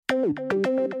What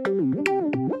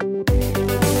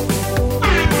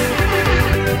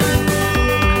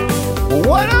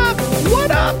up?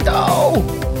 What up, though?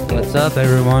 What's up,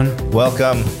 everyone?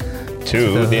 Welcome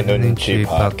to the Noonchi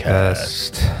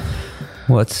podcast.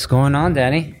 What's going on,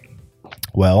 Danny?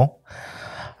 Well,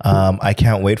 I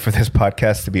can't wait for this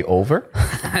podcast to be over.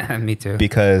 Me too.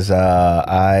 Because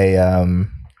I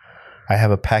have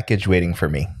a package waiting for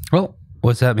me. Well,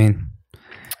 what's that mean?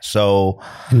 So,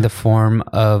 in the form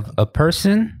of a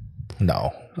person?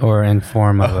 No. Or in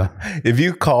form of a... If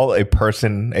you call a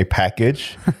person a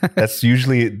package, that's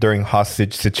usually during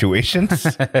hostage situations.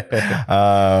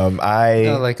 No,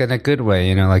 like in a good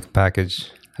way, like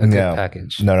package. A good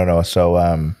package. No. So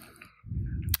my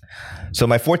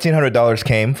 $1,400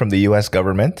 came from the U.S.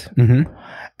 government. Mm-hmm.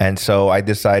 And so I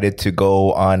decided to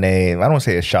go on I don't want to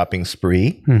say a shopping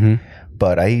spree,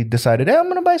 but I decided, hey, I'm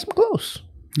going to buy some clothes.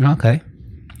 Okay.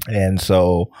 And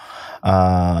so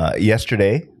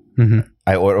yesterday,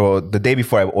 the day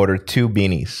before, I ordered 2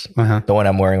 beanies. The one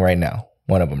I'm wearing right now.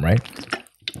 One of them, right?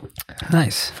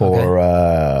 Nice. For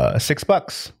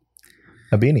 $6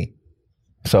 a beanie.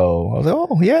 So I was like,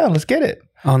 oh, yeah, let's get it.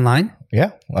 Online?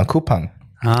 Yeah, on Coupang.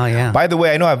 Oh, yeah. By the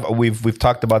way, I know we've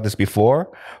talked about this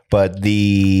before, but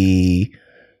I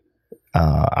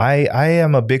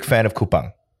am a big fan of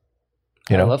Coupang.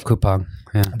 I love Coupang.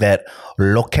 Yeah. That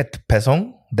loket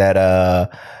pesong that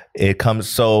it comes.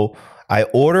 So I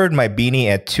ordered my beanie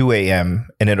at 2 a.m.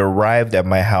 and it arrived at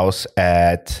my house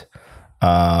at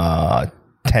 10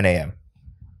 a.m.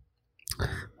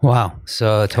 Wow.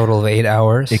 So a total of 8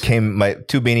 hours. My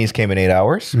 2 beanies came in 8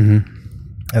 hours.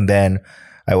 And then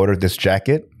I ordered this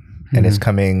jacket and it's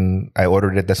coming. I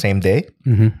ordered it the same day.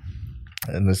 And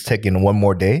it's taking one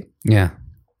more day. Yeah.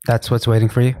 That's what's waiting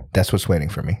for you? That's what's waiting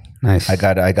for me. Nice. I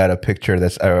got a picture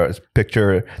that's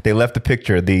picture. They left a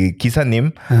picture. The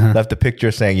Kisanim left a picture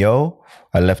saying, yo,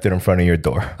 I left it in front of your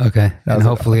door. Okay. And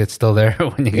hopefully it's still there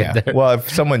when you get there. Well, if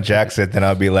someone jacks it, then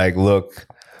I'll be like, look,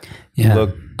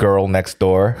 girl next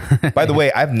door. By the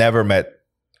way, I've never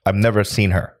seen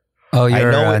her. Oh,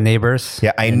 your neighbors?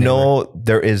 Yeah, I know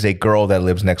there is a girl that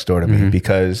lives next door to me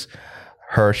because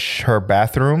her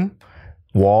bathroom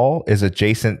wall is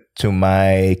adjacent to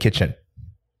my kitchen.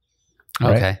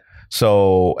 Right? Okay.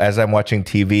 So as I'm watching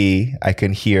TV, I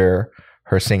can hear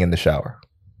her sing in the shower.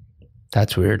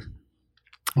 That's weird.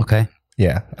 Okay.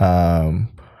 Yeah.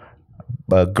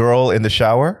 A girl in the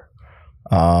shower.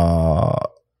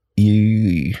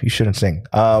 You shouldn't sing.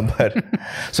 But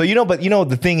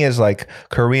the thing is, like,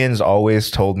 Koreans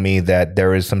always told me that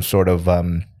there is some sort of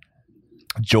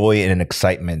joy and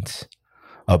excitement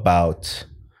about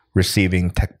receiving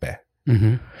tekbe.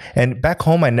 And back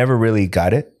home, I never really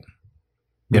got it.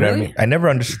 You know what I mean? I never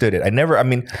understood it. I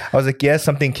was like, yes,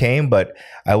 something came, but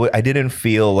I didn't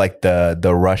feel like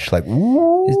the rush, like,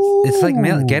 ooh. It's like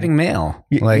getting mail.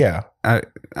 Like,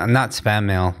 not spam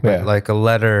mail, but like a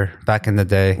letter back in the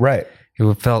day. Right.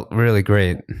 It felt really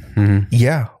great.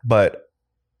 Yeah. But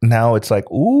now it's like,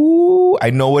 ooh, I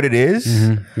know what it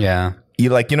is. Yeah. You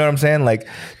know what I'm saying? Like,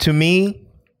 to me,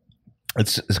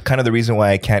 it's kind of the reason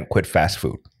why I can't quit fast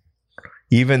food.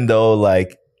 Even though,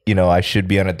 like, I should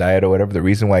be on a diet or whatever. The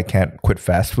reason why I can't quit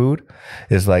fast food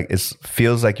is like, it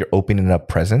feels like you're opening up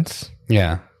presents.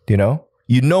 Yeah. You know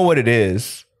what it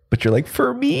is, but you're like,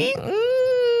 for me,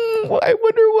 I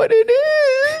wonder what it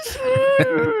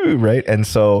is. Right. And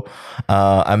so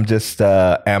I'm just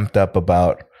amped up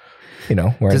about,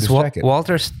 wearing this jacket.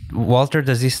 Walter,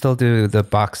 does he still do the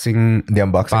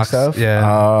unboxing stuff?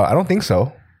 Yeah. I don't think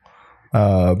so.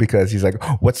 Because he's like,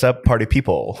 what's up, party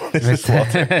people? This is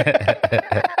Walter.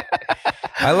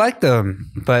 I like them,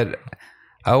 but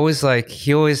I always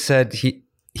he always said he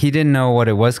didn't know what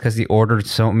it was because he ordered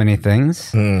so many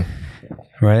things.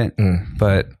 Right?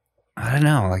 But I don't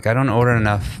know. Like, I don't order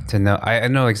enough to know. I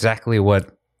know exactly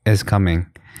what is coming.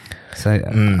 So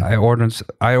I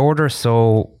order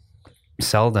so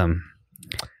seldom.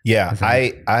 Yeah,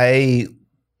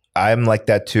 I'm like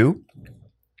that too.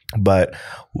 But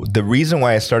the reason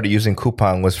why I started using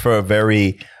Coupang was for a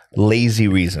very lazy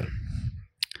reason.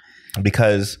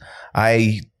 Because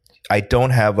I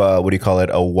don't have a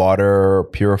water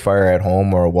purifier at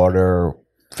home or a water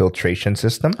filtration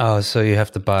system. Oh, so you have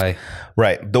to buy.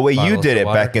 Right. The way you did it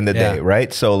back in the day,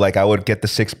 right? So like I would get the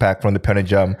 6-pack from the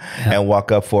Penajum and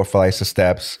walk up 4 flights of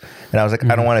steps. And I was like,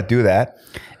 I don't want to do that.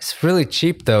 It's really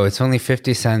cheap though. It's only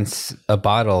 50 cents a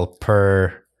bottle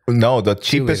per. No, the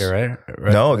cheapest. Liter,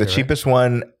 right? The cheapest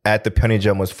one at the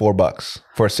Penajum was $4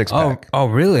 for a 6-pack. Oh,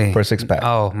 really? For a 6-pack.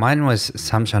 Oh, mine was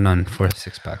 3,000원 for a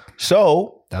 6-pack.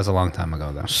 So that was a long time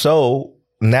ago, though. So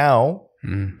now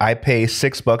I pay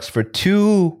 $6 for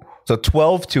 2 So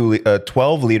 12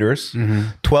 liters,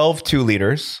 12 2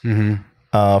 liters for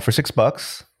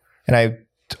 $6. And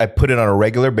I put it on a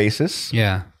regular basis.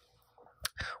 Yeah.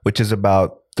 Which is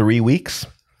about 3 weeks.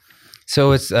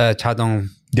 So it's 자동.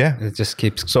 Yeah. It just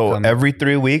keeps So coming. every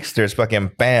 3 weeks, there's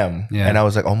fucking bam. Yeah. And I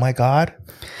was like, oh my God.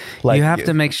 Like, you have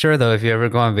to make sure, though, if you ever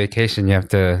go on vacation, you have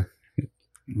to,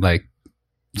 like,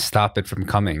 stop it from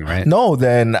coming, right? No,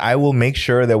 then I will make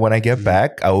sure that when I get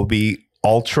back, I will be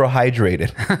ultra hydrated.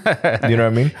 You know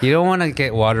what I mean? You don't want to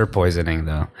get water poisoning,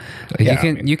 though. Like,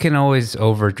 you can always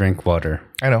over drink water.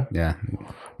 I know. Yeah.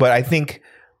 But I think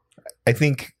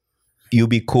you'll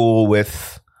be cool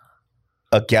with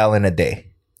a gallon a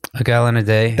day. A gallon a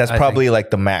day? That's probably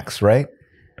like the max, right?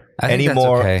 I think that's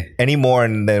okay. Any more,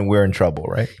 and then we're in trouble,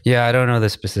 right? Yeah, I don't know the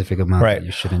specific amount that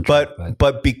you shouldn't drink.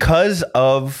 But because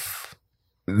of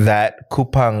that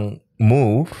Kupang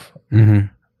move,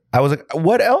 I was like,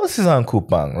 what else is on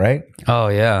Kupang, right? Oh,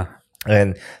 yeah.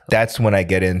 And that's when I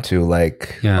get into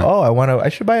like, I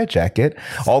should buy a jacket.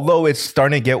 Although it's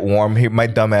starting to get warm here. My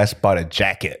dumbass bought a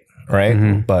jacket,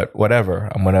 right? But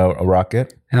whatever. I'm going to rock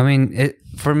it. I mean,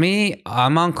 for me,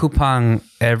 I'm on Kupang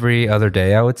every other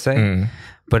day, I would say.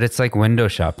 But it's like window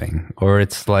shopping, or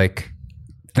it's like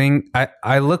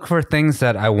I look for things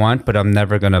that I want, but I'm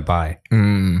never going to buy.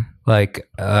 Like,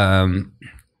 I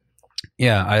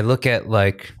look at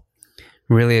like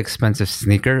really expensive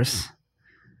sneakers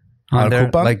on there,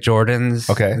 Coupang? like Jordans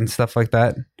and stuff like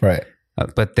that. Right.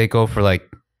 But they go for like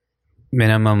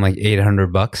minimum like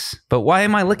 $800. But why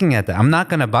am I looking at that? I'm not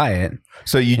going to buy it.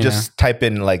 So you just type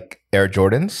in like Air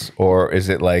Jordans, or is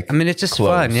it like, I mean, it's just clothes?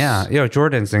 fun. Yeah.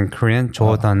 Jordans in Korean,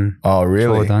 조던. Oh,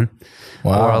 really? 조던.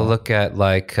 Wow. Or I'll look at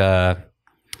like, I'll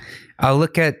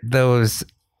look at those.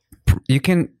 You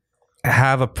can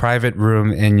have a private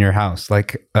room in your house,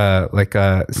 like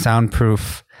a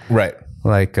soundproof, right?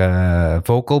 Like a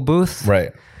vocal booth,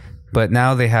 right? But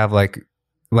now they have like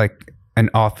an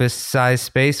office size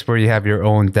space where you have your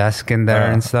own desk in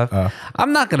there and stuff.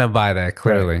 I'm not gonna buy that,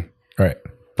 clearly, right?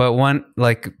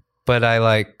 But I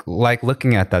like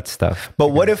looking at that stuff. But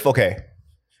what if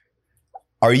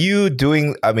are you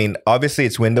doing? I mean, obviously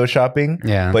it's window shopping,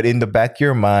 but in the back of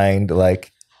your mind,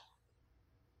 like,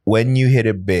 when you hit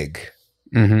it big,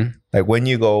 like when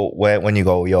you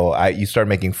go, you start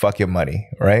making fucking money,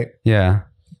 right? Yeah.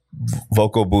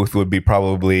 Vocal booth would be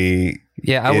probably.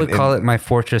 Yeah, I would call it my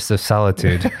fortress of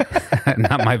solitude,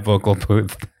 not my vocal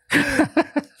booth.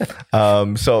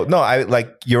 So no,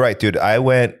 you're right, dude.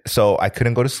 So I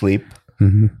couldn't go to sleep.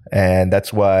 And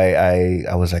that's why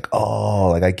I was like, oh,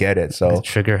 like I get it. So the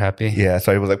trigger happy. Yeah.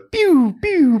 So I was like, pew,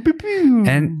 pew, pew, pew.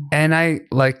 And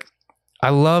I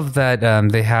love that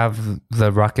they have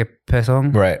the rocket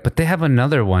pesong, right? But they have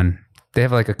another one. They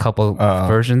have like a couple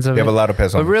versions of it. They have a lot of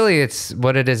pesong. But really, it's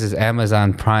what it is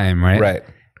Amazon Prime, right? Right.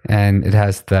 And it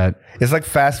has that. It's like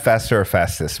fast, faster, or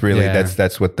fastest. Really,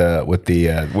 that's what with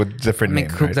different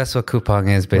names. Right? That's what Coupang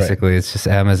is basically. Right. It's just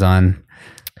Amazon.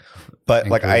 But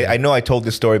like I know I told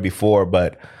this story before,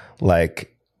 but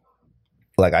like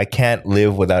I can't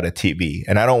live without a TV,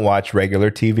 and I don't watch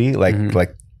regular TV like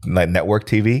network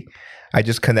TV. I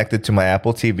just connect it to my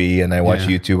Apple TV and I watch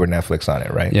YouTube or Netflix on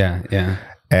it, right? Yeah, yeah.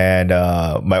 And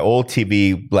my old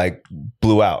TV like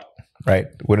blew out, right?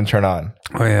 Wouldn't turn on.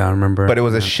 Oh yeah, I remember. But it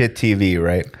was a shit TV,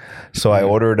 right? So I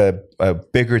ordered a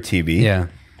bigger TV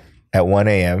at 1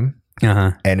 a.m.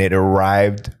 And it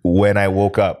arrived when I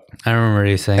woke up. I remember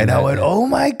you saying and that. I went, oh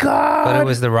my God. But it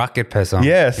was the rocket pesong.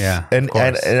 Yes. Yeah. And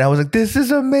I was like, this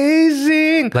is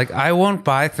amazing. Like, I won't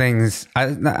buy things.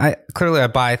 I clearly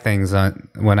buy things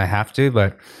when I have to,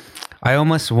 but I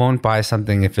almost won't buy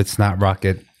something if it's not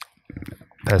rocket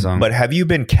pesong. But have you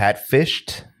been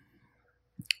catfished?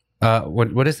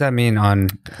 What does that mean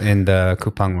in the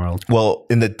Coupang world? Well,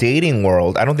 in the dating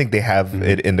world, I don't think they have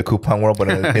it in the Coupang world, but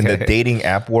in the dating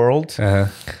app world,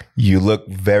 you look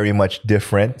very much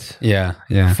different. Yeah.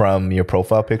 From your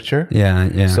profile picture.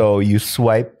 Yeah. So you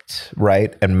swiped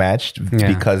right and matched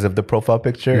because of the profile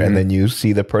picture, and then you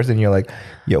see the person, you're like,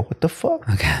 "Yo, what the fuck?"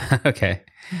 Okay.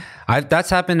 That's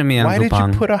happened to me on Coupang. Why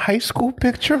did you put a high school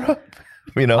picture up?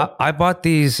 You know, I bought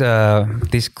these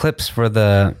clips for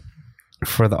the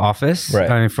office,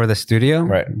 right? I mean, for the studio,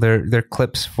 right? They're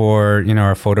clips for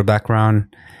our photo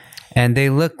background, and they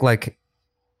look like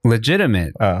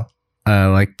legitimate. But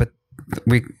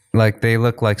they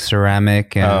look like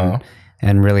ceramic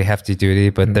and really hefty duty,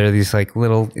 but they're these like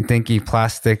little dinky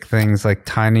plastic things, like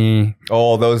tiny.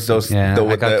 Oh, those with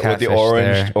the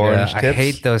orange tips. I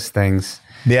hate those things.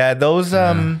 Yeah, those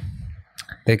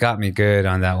they got me good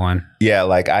on that one. Yeah,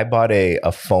 like I bought a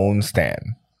phone stand.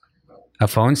 A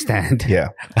phone stand? Yeah.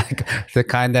 Like the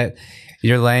kind that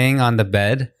you're laying on the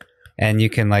bed and you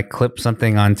can like clip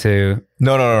something onto.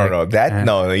 No.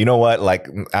 No. You know what? Like,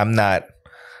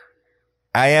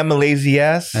 I am a lazy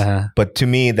ass, but to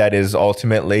me, that is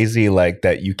ultimate lazy. Like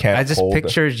that you can't. I just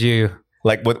pictured you.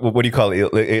 Like what do you call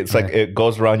it? It's like it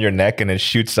goes around your neck and it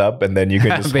shoots up, and then you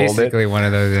can just hold it. Basically, one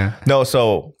of those. Yeah. No,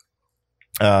 so,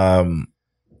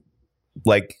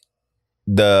 like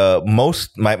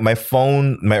my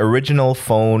phone, my original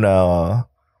phone, what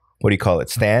do you call it?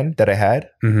 Stand that I had,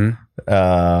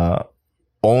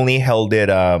 only held it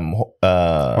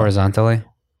horizontally.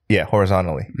 Yeah,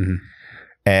 horizontally.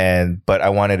 But I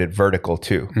wanted it vertical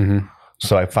too.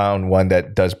 So I found one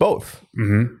that does both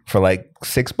for like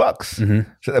 $6.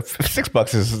 So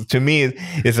 $6 is, to me,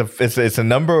 it's a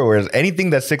number. Whereas anything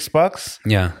that's $6,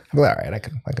 yeah, well, all right, I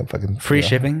can fucking free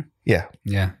shipping. Yeah.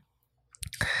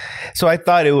 So So I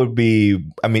thought it would be.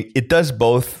 I mean, it does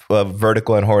both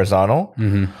vertical and horizontal,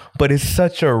 but it's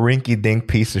such a rinky-dink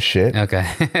piece of shit. Okay,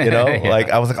 You know,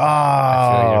 like I was like,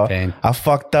 I feel your pain. I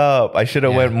fucked up. I should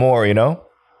have went more. You know,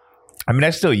 I mean, I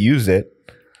still use it.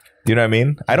 You know what I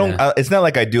mean? I don't. It's not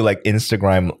like I do like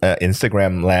Instagram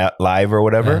live or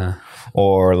whatever,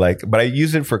 or like. But I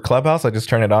use it for Clubhouse. I just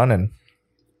turn it on and,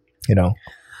 you know,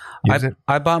 use it.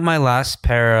 I bought my last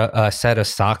set of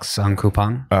socks on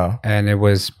Coupang, and it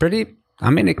was pretty.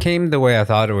 I mean, it came the way I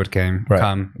thought it would come.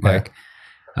 Like,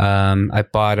 I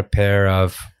bought a pair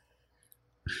of.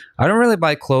 I don't really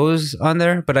buy clothes on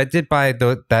there, but I did buy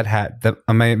that hat.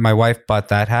 My wife bought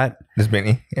that hat. This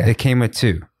beanie. Yeah. It came with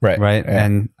two. Right. Yeah.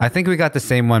 And I think we got the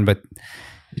same one, but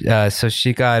so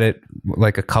she got it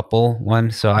like a couple one.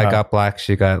 So I got black.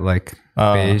 She got like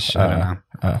beige. I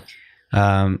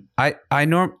don't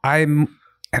know. I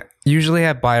usually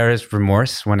have buyer's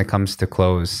remorse when it comes to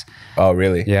clothes. Oh,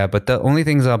 really? Yeah, but the only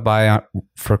things I'll buy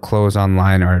for clothes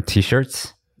online are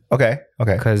t-shirts. Okay.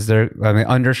 Because they're,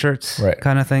 undershirts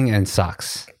kind of thing, and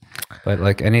socks. But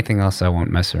like anything else, I won't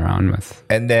mess around with.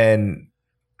 And then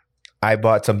I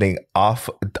bought something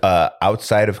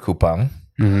outside of Coupang,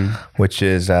 which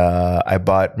is I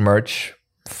bought merch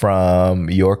from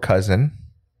your cousin,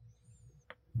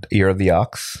 Ear of the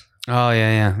Ox. Oh,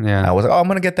 yeah. I was like, I'm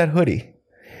going to get that hoodie.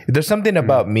 There's something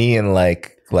about me and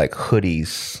like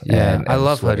hoodies. Yeah, and I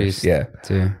love sweaters. hoodies. Yeah,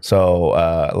 too. So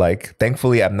like,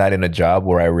 thankfully, I'm not in a job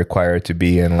where I require to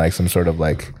be in like some sort of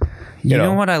like. You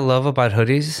know what I love about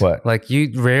hoodies? What? Like,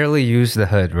 you rarely use the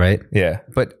hood, right? Yeah.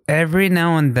 But every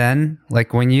now and then,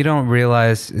 like when you don't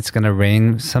realize it's gonna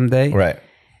rain someday, right?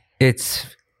 It's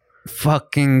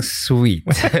fucking sweet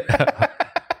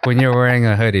when you're wearing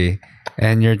a hoodie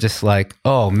and you're just like,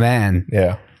 oh man,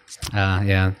 yeah.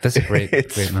 That's a great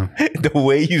no. The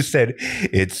way you said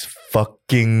it's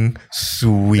fucking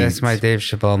sweet. That's my Dave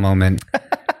Chappelle moment.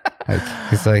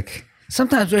 It's like,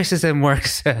 sometimes racism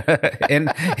works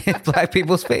in black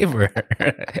people's favor,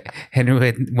 and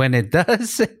when it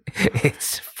does,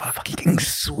 it's fucking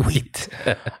sweet.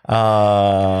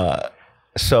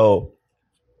 So,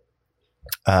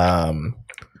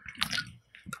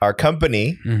 our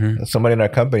company, somebody in our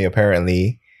company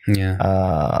apparently,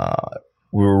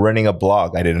 we were running a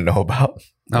blog I didn't know about.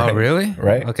 Oh, right? really?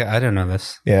 Right. Okay, I didn't know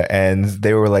this. Yeah, and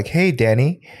they were like, "Hey,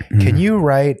 Danny, can you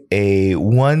write a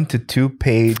 1 to 2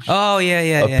 page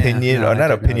opinion, or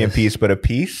not opinion piece, but a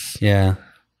piece?" Yeah.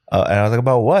 And I was like,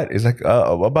 "About what?" It's like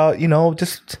about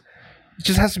just it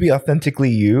just has to be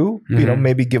authentically you. You know,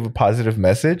 maybe give a positive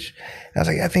message. And I was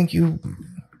like, "I think you,"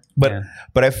 but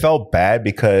I felt bad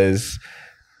because,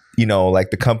 you know,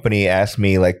 like the company asked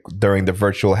me like during the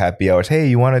virtual happy hours, "Hey,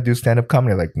 you want to do stand-up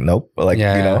comedy?" Like, nope. Like, you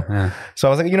know. Yeah. So I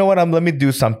was like, you know what? Let me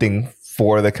do something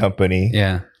for the company.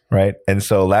 Yeah. Right. And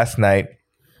so last night,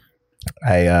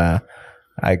 I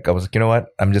was like, you know what?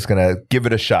 I'm just gonna give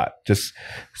it a shot. Just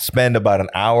spend about an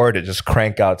hour to just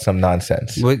crank out some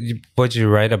nonsense. What'd you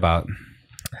write about?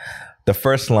 The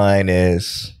first line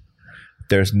is,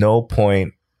 "There's no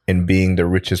point in being the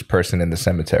richest person in the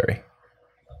cemetery."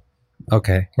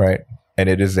 Okay. Right. And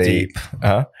it is deep.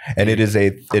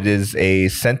 It is a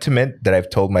sentiment that I've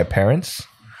told my parents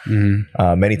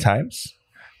many times,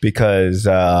 because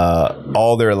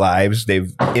all their lives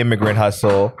they've immigrant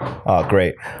hustle. Oh,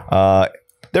 great.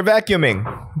 They're vacuuming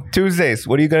Tuesdays.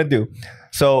 What are you gonna do?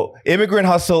 So immigrant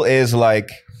hustle is like,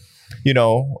 you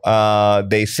know,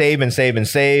 they save and save and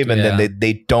save, and then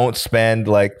they don't spend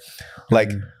like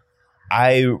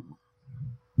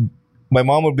my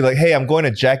mom would be like, "Hey, I'm going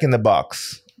to Jack in the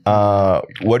Box.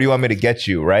 What do you want me to get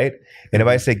you?" Right? And if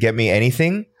I say, "Get me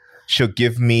anything," she'll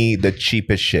give me the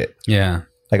cheapest shit. Yeah.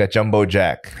 like a jumbo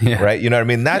jack, right? You know what I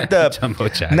mean? Not the jumbo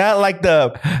jack. Not like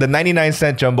the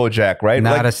 99-cent jumbo jack, right?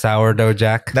 Not like, a sourdough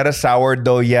jack. Not a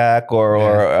sourdough yak or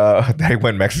I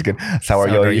went Mexican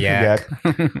sourdough yak.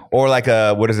 Or like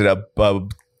a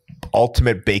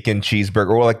ultimate bacon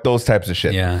cheeseburger or like those types of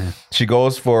shit. Yeah. She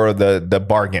goes for the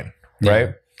bargain,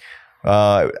 right?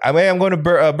 I'm going to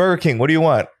Burger King. What do you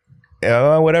want?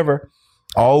 Whatever.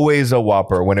 Always a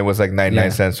Whopper when it was like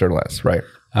 99 cents or less, right?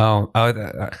 I'm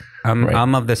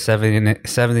of the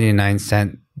 79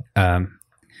 cent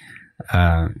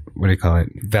what do you call it?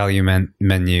 Value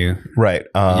menu. Right.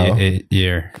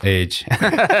 Age.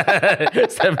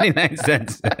 79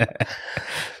 cents.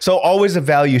 So always a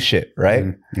value shit,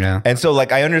 right? Yeah. And so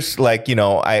like I understand, like, you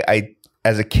know, I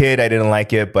as a kid I didn't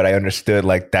like it, but I understood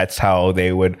like that's how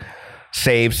they would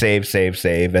save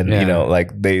and you know,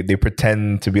 like they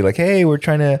pretend to be like, hey, we're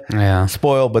trying to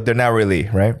spoil, but they're not really,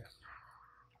 right?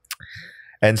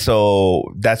 And so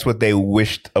that's what they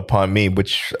wished upon me,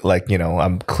 which, like, you know,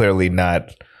 I'm clearly not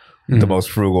the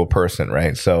most frugal person,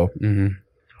 right? So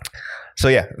so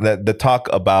yeah, the talk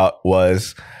about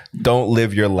was don't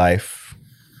live your life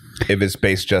if it's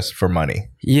based just for money.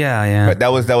 Yeah. Right? That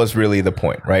was really the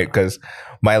point, right? Because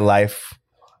my life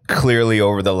clearly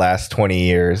over the last 20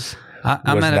 years was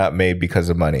not made because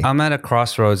of money. I'm at a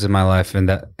crossroads in my life in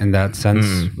that sense.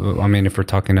 I mean, if we're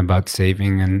talking about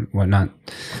saving and whatnot,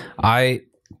 I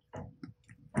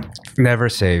never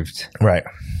saved. Right.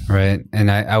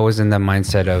 And I was in the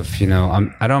mindset of, you know,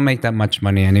 I don't make that much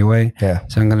money anyway. Yeah.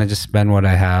 So I'm going to just spend what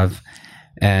I have.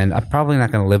 And I'm probably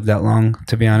not going to live that long,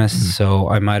 to be honest. So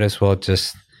I might as well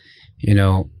just, you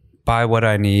know, buy what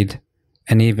I need.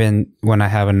 And even when I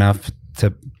have enough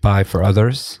to buy for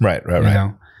others. Right. You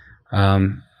know?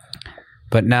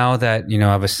 But now that, you know,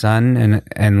 I have a son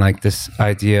and like this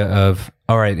idea of,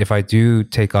 all right, if I do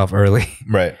take off early.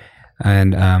 Right.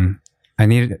 And I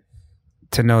need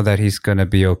to know that he's going to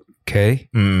be okay.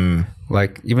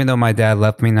 Like, even though my dad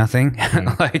left me nothing,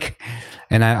 like,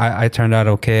 and I turned out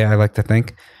okay, I like to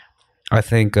think. I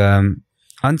think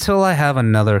until I have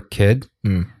another kid,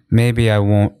 maybe I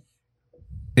won't.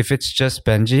 If it's just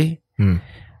Benji,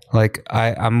 like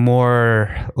I'm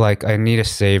more like I need to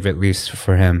save at least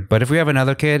for him. But if we have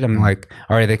another kid, I'm like,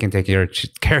 all right, they can take care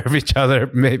of each other,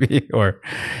 maybe, or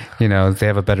you know, they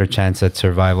have a better chance at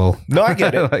survival. No, I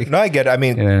get it. I get it. I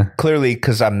mean, clearly,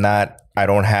 because I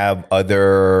don't have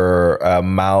other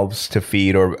mouths to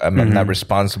feed, or I'm not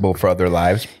responsible for other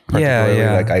lives. Particularly,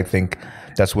 like I think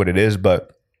that's what it is.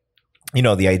 But you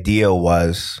know, the idea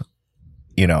was,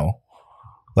 you know,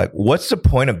 like, what's the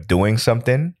point of doing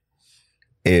something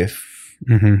if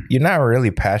you're not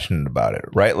really passionate about it,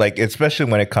 right? Like,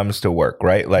 especially when it comes to work,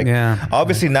 right? Like,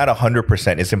 obviously not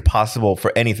 100%. It's impossible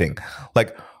for anything.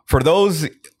 Like, for those,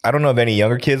 I don't know if any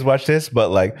younger kids watch this,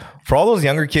 but like, for all those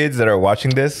younger kids that are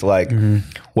watching this, like,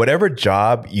 whatever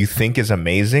job you think is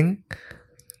amazing,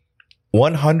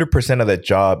 100% of that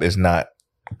job is not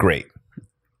great.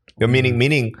 You know,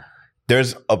 meaning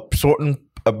there's a certain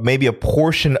maybe a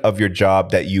portion of your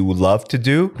job that you love to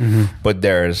do, but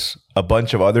there's a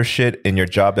bunch of other shit in your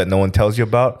job that no one tells you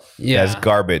about. That's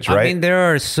garbage, right? I mean,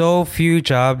 there are so few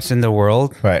jobs in the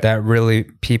world that really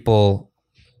people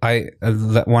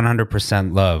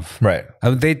 100% love. Right.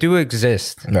 They do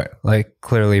exist, like,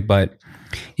 clearly, but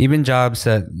even jobs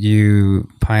that you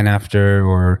pine after,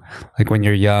 or like when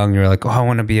you're young, you're like, oh, I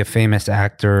want to be a famous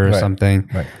actor or something.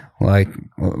 Right. Like,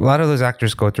 a lot of those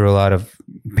actors go through a lot of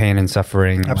pain and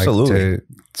suffering, like,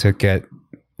 to get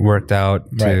worked out.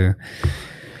 Even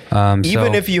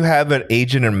if you have an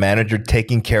agent or manager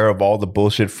taking care of all the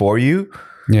bullshit for you,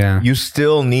 you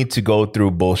still need to go through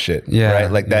bullshit. Right?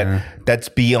 Like that's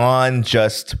beyond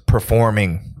just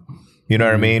performing. You know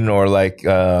what I mean? Or like, you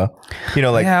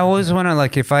know, like, I always want to,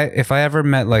 like, if I ever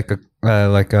met like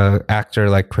a actor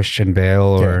like Christian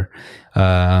Bale or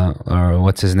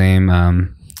what's his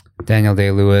name, Daniel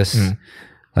Day-Lewis,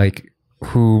 like,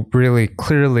 who really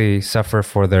clearly suffer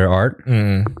for their art,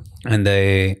 and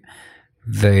they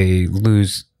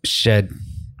shed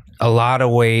a lot of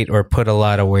weight or put a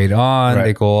lot of weight on.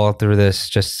 They go all through this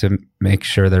just to make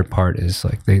sure their part is,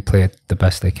 like, they play it the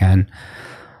best they can.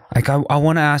 Like, I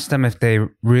want to ask them if they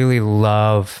really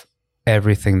love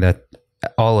everything,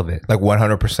 all of it, like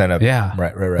 100% of it.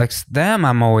 Right. Like, them,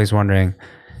 I'm always wondering,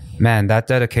 man, that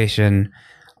dedication.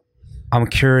 I'm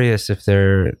curious if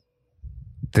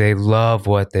they love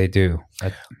what they do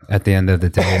at the end of the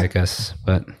day, I guess.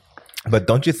 But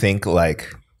don't you think, like,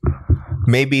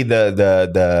 maybe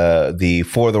the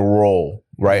for the role,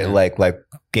 right? Like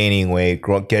gaining weight,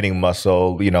 getting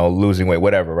muscle, losing weight,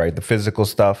 whatever, right? The physical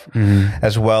stuff,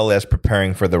 as well as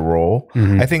preparing for the role.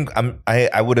 I think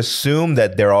I would assume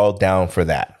that they're all down for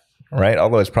that, right?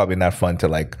 Although it's probably not fun to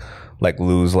like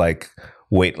lose like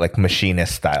weight like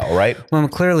machinist style, right? Well,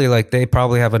 clearly, like they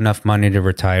probably have enough money to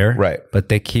retire, right? But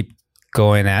they keep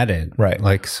going at it, right?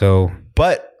 Like so.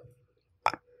 But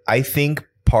I think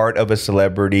part of a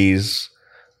celebrity's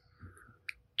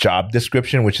job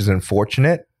description, which is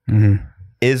unfortunate,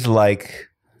 is like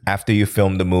after you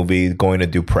film the movie, going to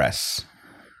do press.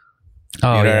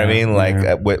 Oh, you know what I mean?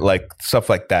 Like with like stuff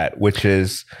like that, which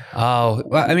is well,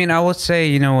 I mean, I would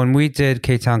say when we did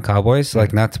K-Town Cowboys,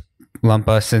 like not to lump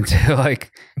us into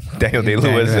like Daniel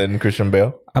Day-Lewis and Christian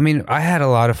Bale. I mean, I had a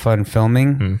lot of fun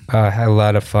filming. Had a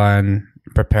lot of fun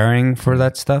preparing for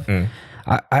that stuff.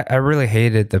 I really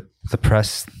hated the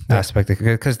press aspect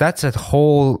because that's a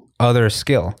whole other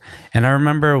skill. And I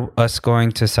remember us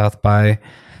going to South by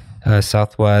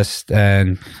Southwest,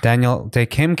 and Daniel Day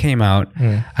Kim came out.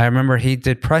 I remember he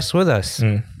did press with us,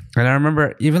 and I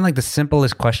remember even like the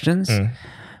simplest questions,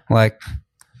 like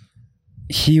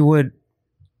he would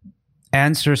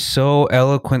answer so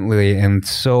eloquently and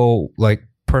so like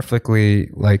perfectly.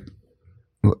 Like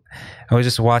I would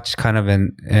just watch kind of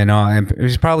and it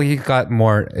was probably he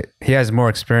has more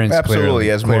experience. Absolutely,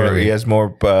 he has more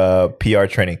PR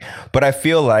training, but I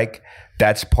feel like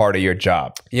that's part of your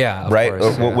job. Yeah, right.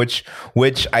 Course, yeah.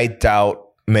 Which I doubt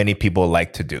many people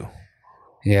like to do.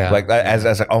 Yeah, like as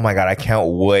like, oh my god, I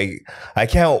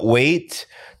can't wait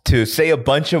to say a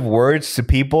bunch of words to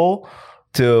people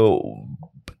to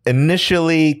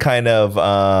initially kind of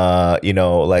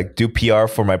like do PR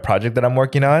for my project that I'm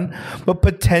working on, but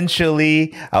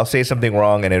potentially I'll say something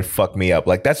wrong and it fuck me up.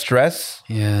 Like that stress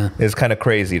is kind of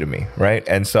crazy to me, right?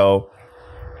 And so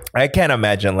I can't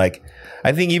imagine, like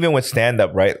I think even with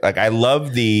stand-up, right? Like I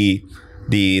love the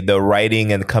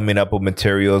writing and coming up with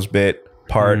materials bit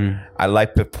part. I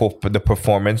like the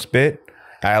performance bit.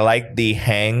 I like the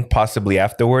hang possibly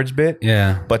afterwards bit.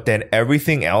 Yeah. But then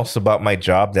everything else about my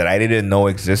job that I didn't know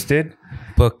existed.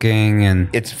 Booking and...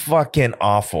 It's fucking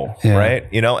awful, right?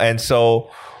 And so,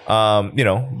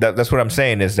 that's what I'm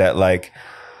saying is that like,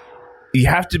 you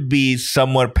have to be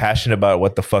somewhat passionate about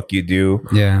what the fuck you do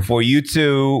for you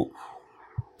to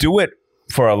do it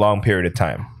for a long period of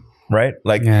time, right?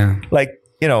 Like,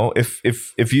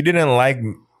 if you didn't like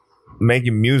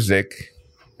making music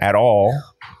at all,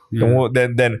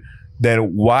 then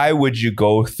why would you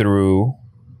go through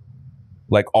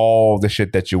like all the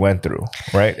shit that you went through,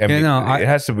 right? I mean, it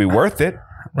has to be worth it,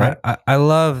 right? I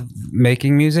love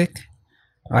making music.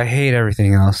 I hate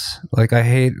everything else. Like I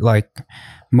hate like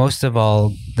most of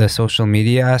all the social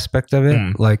media aspect of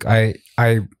it. Like I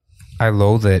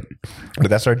loathe it. But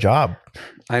that's our job.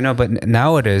 I know, but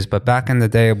now it is. But back in the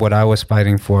day, what I was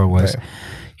fighting for was,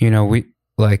 we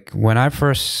like when I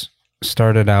first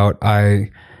started out,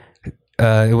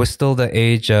 it was still the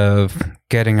age of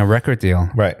getting a record deal,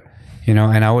 right?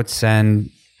 And I would send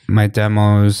my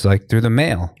demos like through the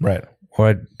mail, right, or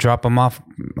I'd drop them off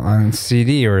on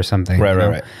CD or something,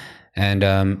 right. And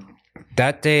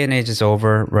that day and age is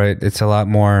over, right? It's a lot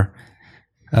more,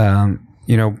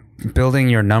 building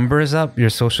your numbers up,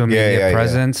 your social media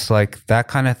presence, like that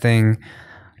kind of thing.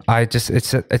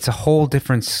 It's a whole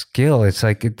different skill. It's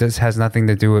like it just has nothing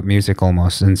to do with music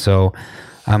almost. And so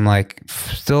I'm like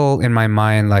still in my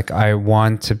mind, like I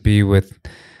want to be with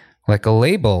like a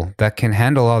label that can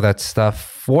handle all that stuff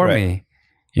for me.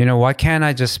 Why can't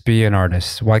I just be an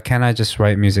artist? Why can't I just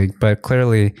write music? But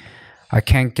clearly I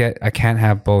can't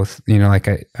have both, like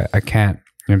I can't.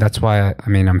 That's why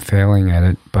I'm failing at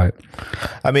it. But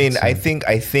I mean, I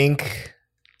think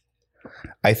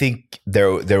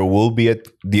there will be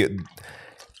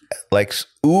like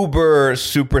uber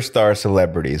superstar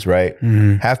celebrities, right?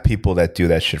 Have people that do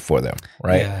that shit for them,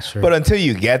 right? Yeah, sure. But until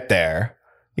you get there,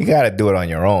 you got to do it on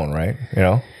your own, right?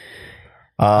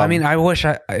 I mean, I wish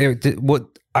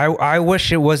I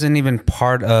wish it wasn't even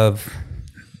part of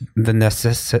the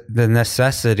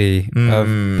necessity of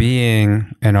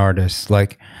being an artist.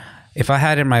 Like if I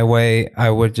had it my way, I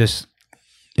would just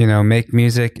make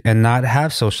music and not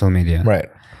have social media, right,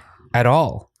 at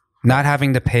all, not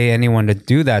having to pay anyone to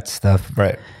do that stuff,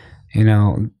 right.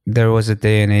 There was a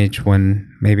day and age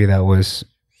when maybe that was,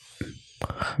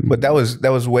 but that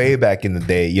was way back in the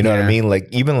day, you know what I mean? Like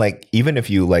even if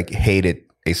you like hated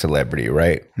a celebrity,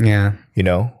 right? Yeah.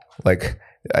 Like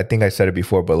I think I said it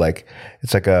before, but like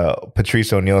it's like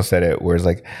Patrice O'Neill said it, where it's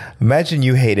like, imagine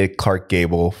you hated Clark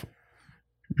Gable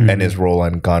and his role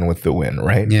on Gone with the Wind,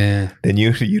 right? Yeah. Then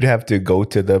you'd have to go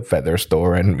to the feather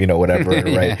store and whatever,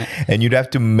 right? And you'd have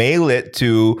to mail it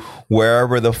to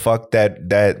wherever the fuck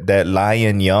that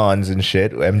lion yawns and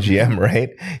shit, MGM, right?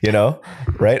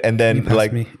 Right? And then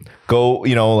like go,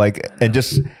 like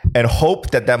and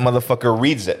hope that motherfucker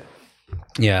reads it.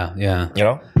 Yeah, yeah.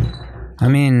 I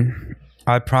mean,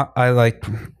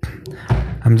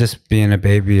 I'm just being a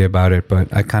baby about it,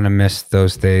 but I kind of miss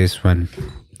those days, at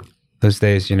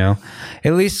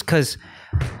least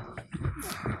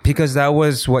because that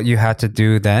was what you had to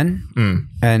do then.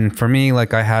 And for me,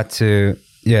 like I had to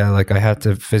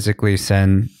physically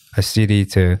send a CD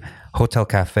to Hotel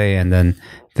Cafe, and then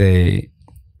they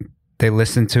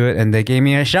listened to it and they gave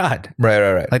me a shot.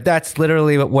 Right. Like that's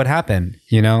literally what happened,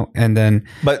 and then.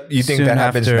 But you think that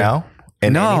happens now?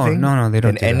 No, they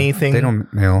don't. In anything, they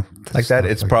don't mail like that.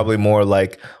 It's probably more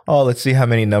like, oh, let's see how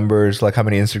many numbers, like how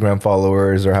many Instagram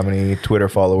followers or how many Twitter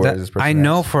followers this person I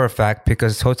know has. for a fact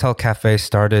because Hotel Cafe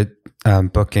started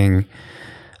booking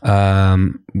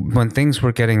when things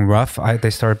were getting rough. They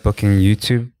started booking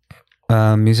YouTube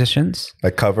musicians,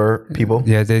 like cover people.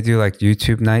 Yeah, they do like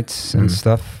YouTube nights and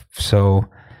stuff. So.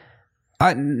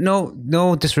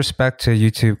 No disrespect to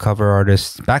YouTube cover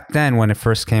artists. Back then, when it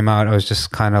first came out, I was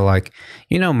just kind of like,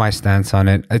 my stance on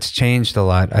it. It's changed a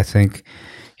lot. I think,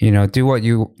 do what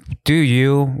you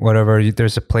do, whatever.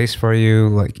 There's a place for you.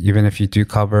 Like, even if you do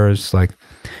covers, like,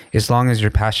 as long as you're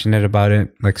passionate about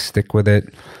it, like, stick with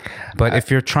it. But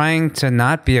if you're trying to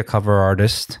not be a cover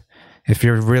artist, if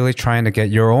you're really trying to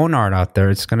get your own art out there,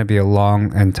 it's going to be a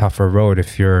long and tougher road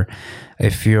if you're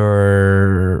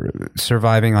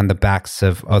surviving on the backs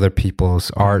of other people's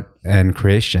art and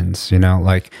creations,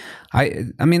 like I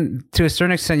mean, to a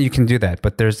certain extent you can do that,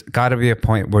 but there's got to be a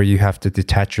point where you have to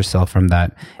detach yourself from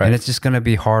that. Right. And it's just going to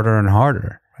be harder and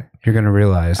harder. Right. You're going to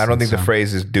realize. I don't think the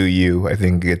phrase is do you. I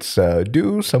think it's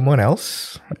do someone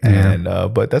else. And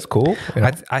but that's cool.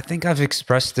 I think I've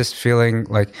expressed this feeling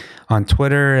like on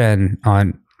Twitter and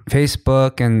on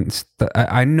Facebook, and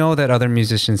I know that other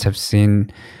musicians have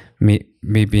seen me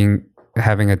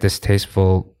having a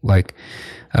distasteful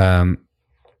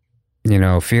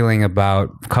feeling about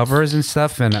covers and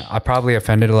stuff, and I probably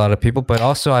offended a lot of people, but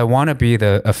also I want to be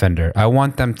the offender. I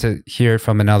want them to hear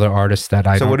from another artist that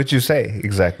I. So what did you say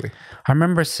exactly? I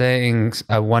remember saying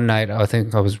one night, I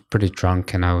think I was pretty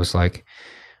drunk, and I was like,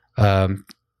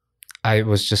 I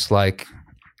was just like,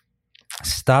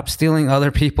 stop stealing other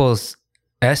people's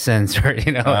essence, or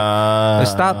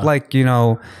stop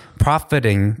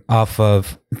profiting off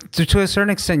of. To a certain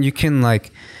extent, you can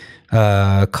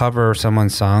cover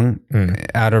someone's song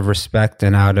out of respect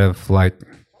and out of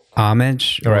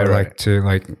homage, or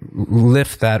to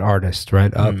lift that artist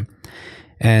up.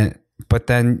 But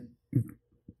then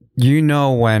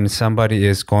when somebody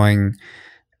is going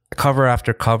cover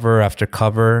after cover after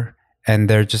cover, and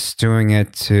they're just doing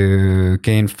it to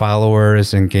gain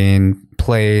followers and gain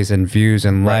plays and views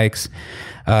and likes,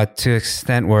 to an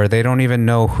extent where they don't even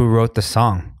know who wrote the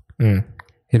song. They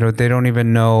don't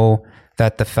even know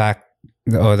that the fact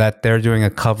that they're doing a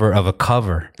cover of a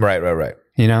cover. Right.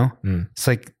 It's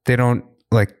like they don't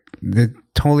they're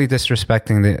totally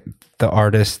disrespecting the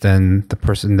artist and the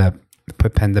person that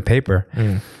put pen to paper.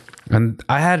 And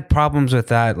I had problems with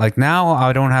that. Like now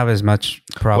I don't have as much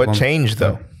problem. What changed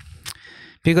though?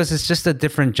 Because it's just a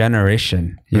different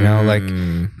generation,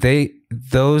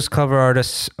 those cover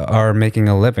artists are making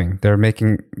a living. They're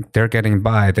getting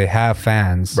by. They have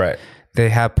fans. Right. They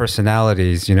have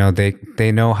personalities,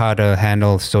 they know how to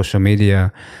handle social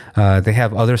media. They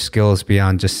have other skills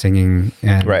beyond just singing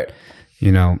and,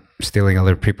 stealing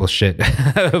other people's shit.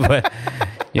 But,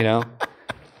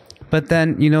 but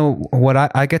then, what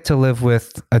I get to live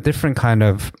with a different kind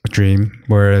of dream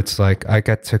where it's like, I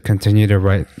get to continue to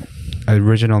write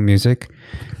original music.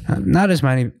 Not as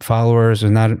many followers or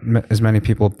not as many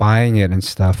people buying it and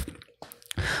stuff,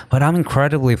 but I'm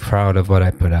incredibly proud of what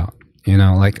I put out.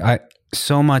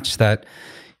 So much that,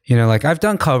 I've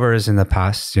done covers in the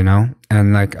past, and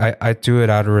I do it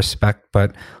out of respect,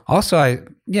 but also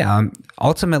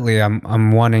ultimately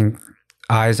I'm wanting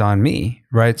eyes on me,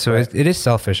 right? So it is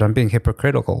selfish. I'm being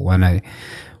hypocritical when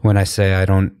I say I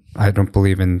don't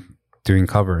believe in doing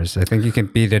covers. I think you can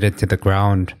beat it into the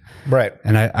ground. Right.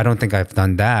 And I don't think I've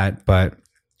done that, but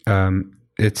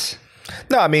it's...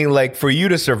 No, I mean, for you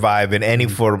to survive in any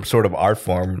sort of art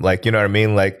form, you know what I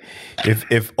mean?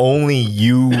 If only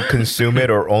you consume it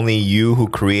or only you who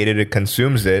created it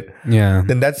consumes it,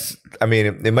 then that's, I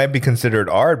mean, it might be considered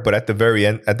art, but at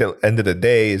the end of the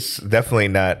day, it's definitely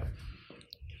not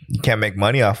you can't make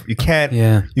money off. You can't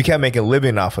make a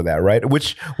living off of that, right?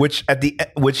 Which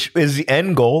is the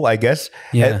end goal, I guess.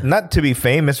 Yeah. Not to be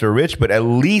famous or rich, but at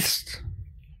least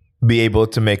be able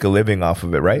to make a living off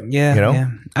of it, right? Yeah, you know. Yeah.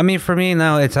 I mean, for me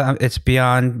now, it's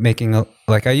beyond making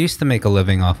like I used to make a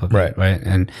living off of it, right?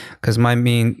 And because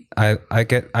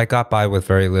I got by with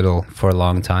very little for a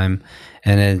long time,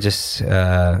 and it just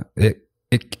I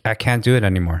can't do it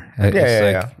anymore.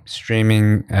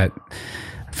 Streaming at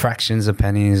fractions of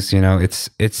pennies,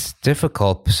 it's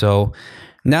difficult. So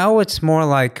now it's more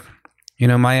like,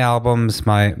 my albums,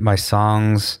 my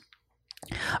songs.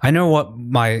 I know what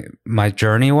my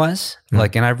journey was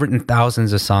like, and I've written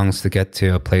thousands of songs to get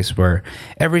to a place where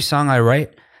every song I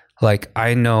write, like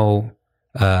I know,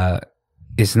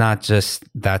 it's not just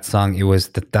that song. It was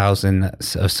the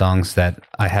thousands of songs that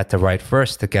I had to write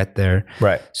first to get there.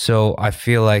 Right. So I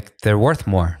feel like they're worth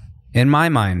more in my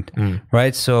mind.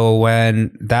 Right. So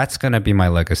when that's going to be my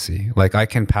legacy, like I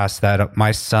can pass that up.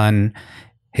 My son,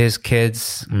 his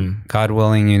kids, God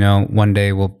willing, one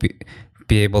day will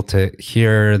be able to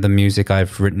hear the music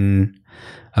I've written,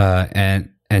 and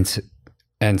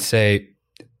say,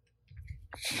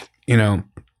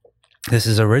 this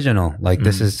is original. Like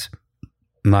this is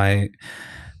my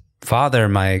father,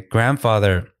 my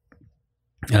grandfather,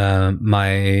 this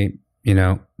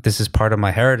is part of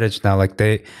my heritage now. Like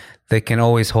they can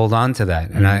always hold on to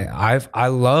that, and I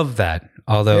love that.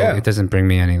 Although it doesn't bring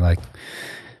me any like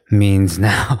means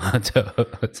now.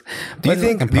 Do you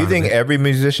think every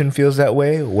musician feels that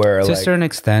way? Where to a certain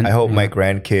extent, I hope my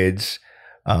grandkids,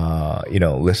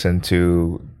 listen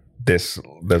to this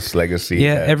legacy.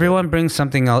 Yeah, everyone brings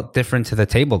something out different to the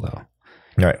table, though.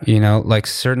 Right. Like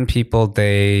certain people,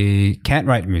 they can't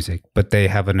write music, but they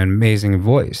have an amazing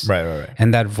voice. Right.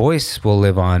 And that voice will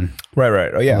live on.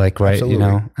 Right. Oh yeah. Like right,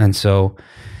 absolutely. And so,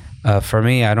 for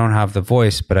me, I don't have the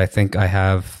voice, but I think I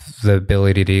have the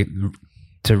ability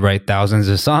to write thousands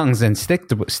of songs and stick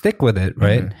with it,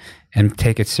 right? And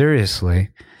take it seriously.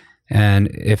 And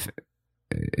if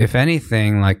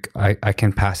anything, like I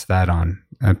can pass that on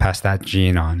and pass that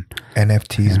gene on.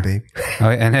 NFTs, baby. Oh,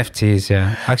 NFTs,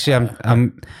 yeah. Actually,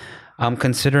 I'm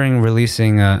considering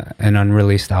releasing an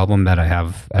unreleased album that I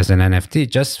have as an NFT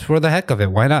just for the heck of it.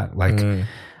 Why not? Like,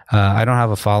 I don't have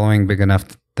a following big enough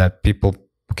that people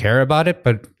care about it,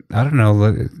 but I don't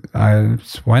know.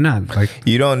 Why not? Like,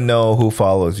 you don't know who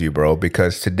follows you, bro.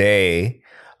 Because today,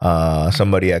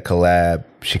 somebody at Collab,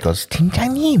 she goes,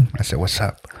 "Tintanim." I said, "What's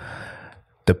up?"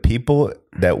 The people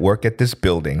that work at this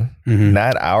building,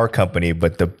 not our company,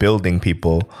 but the building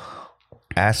people,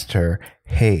 asked her,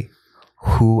 "Hey,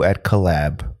 who at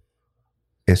Collab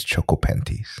is Choco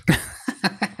Penties?"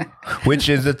 Which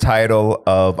is the title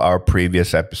of our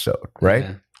previous episode, right?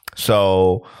 Yeah.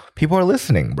 So people are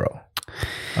listening, bro.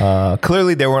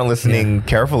 Clearly they weren't listening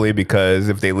carefully, because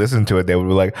if they listened to it, they would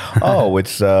be like, "Oh,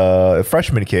 it's a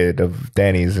freshman kid of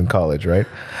Danny's in college," right?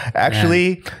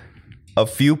 Actually, a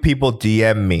few people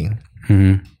DM me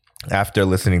after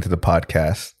listening to the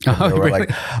podcast. They were really?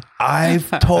 like, "I've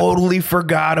totally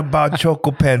forgot about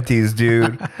Choco Penties,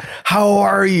 dude. How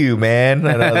are you, man?"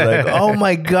 And I was like, "Oh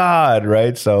my God,"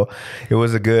 right? So it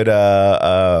was a good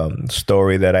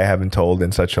story that I haven't told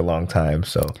in such a long time.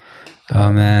 So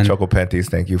oh man, Choco Penties,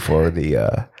 thank you for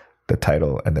the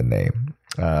title and the name.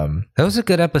 That was a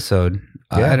good episode.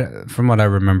 Yeah. From what I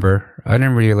remember, I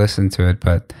didn't really listen to it,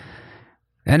 but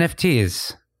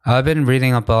NFTs. I've been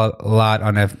reading up a lot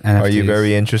on NFTs. Are you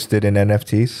very interested in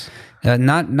NFTs?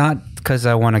 Not because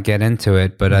I want to get into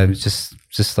it, but I'm just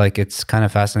like, it's kind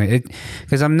of fascinating.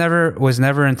 Because was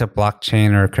never into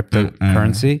blockchain or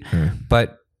cryptocurrency,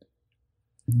 but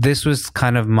this was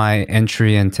kind of my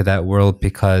entry into that world,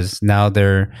 because now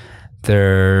they're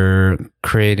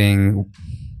creating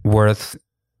worth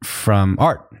from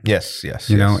art. Yes.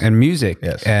 And music,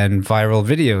 and viral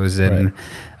videos, and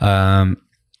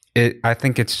I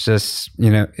think it's just,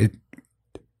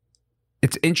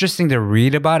 it's interesting to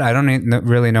read about. I don't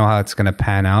really know how it's going to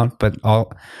pan out, but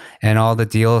all the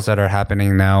deals that are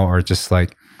happening now are just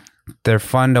like, they're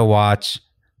fun to watch.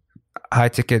 High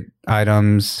ticket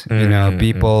items,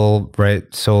 people, right,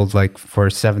 sold like for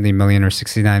 70 million or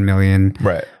 69 million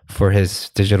for his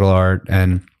digital art.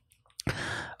 And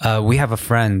we have a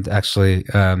friend actually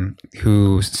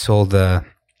who sold the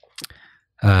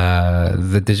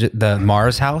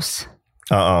Mars house.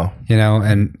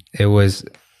 And it was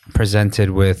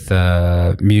presented with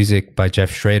music by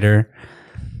Jeff Schrader,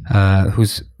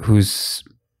 who's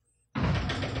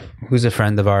a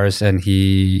friend of ours, and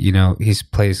he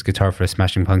plays guitar for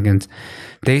Smashing Pumpkins.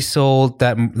 They sold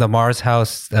the Mars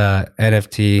house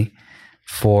NFT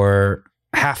for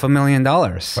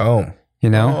 $500,000. Oh.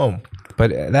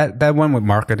 But that one with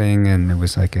marketing, and it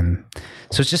was like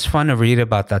so it's just fun to read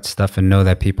about that stuff and know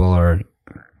that people are,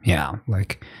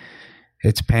 like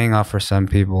it's paying off for some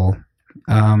people.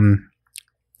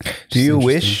 Do you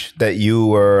wish that you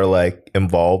were like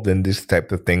involved in this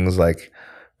type of things like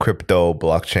crypto,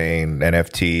 blockchain,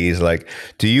 NFTs? Like,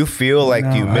 do you feel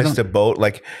like you missed a boat?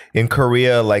 Like in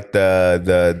Korea, like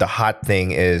the hot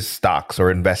thing is stocks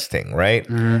or investing, right?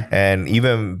 Mm-hmm. And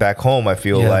even back home, I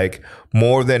feel like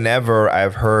more than ever,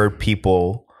 I've heard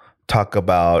people talk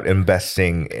about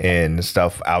investing in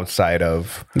stuff outside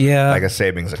of like a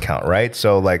savings account, right?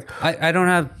 So like, I don't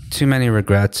have too many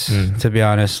regrets, to be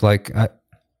honest. Like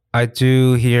I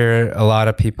do hear a lot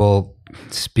of people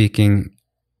speaking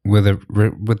with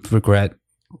regret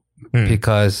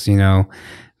because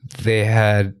they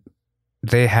had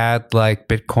like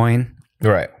Bitcoin,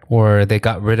 right? Or they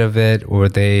got rid of it, or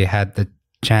they had the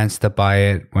chance to buy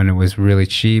it when it was really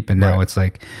cheap, and now it's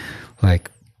like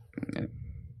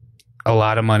a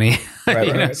lot of money.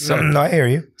 Right. So, no, I hear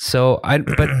you. So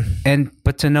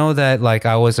but to know that like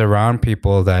I was around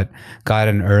people that got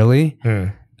in early,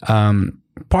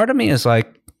 part of me is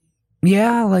like,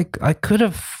 like I could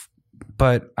have,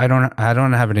 but I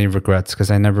don't have any regrets because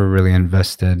I never really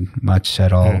invested much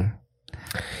at all.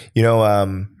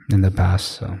 In the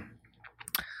past. So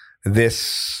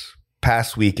this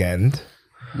past weekend,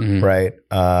 right?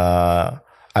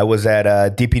 I was at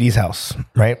DPD's house,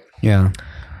 right? Yeah.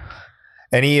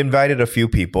 And he invited a few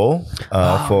people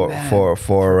for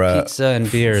pizza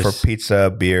and beers. For pizza,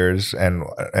 beers, and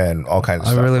all kinds of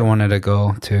stuff. I really wanted to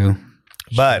go too.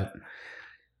 But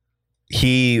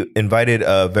he invited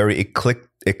a very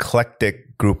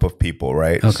eclectic group of people,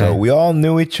 right? Okay. So we all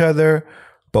knew each other,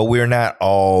 but we're not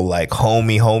all like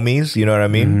homies. You know what I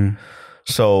mean? Mm-hmm.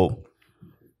 So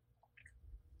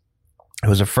it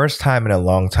was the first time in a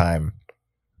long time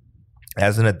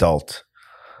as an adult,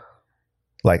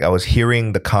 like I was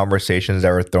hearing the conversations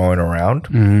that were thrown around.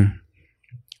 Mm-hmm.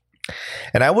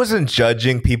 And I wasn't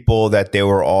judging people that they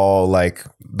were all like,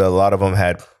 a lot of them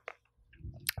had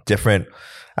different,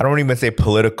 I don't even say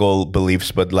political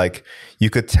beliefs, but like you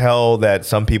could tell that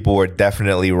some people were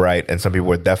definitely right and some people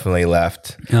were definitely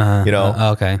left.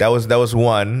 Okay. That was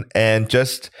one. And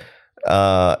just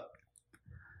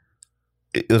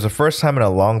it was the first time in a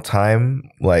long time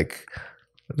like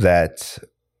that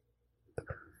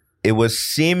it was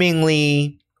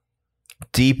seemingly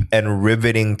deep and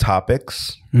riveting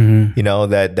topics,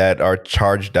 that are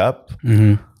charged up.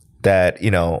 Mm-hmm. That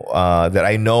that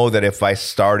I know that if I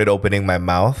started opening my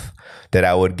mouth, that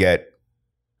I would get,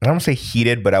 I don't want to say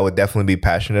heated, but I would definitely be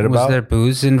passionate about. Was there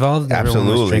booze involved?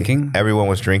 Absolutely, everyone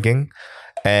was drinking,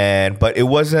 but it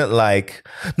wasn't like,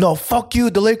 no, fuck you,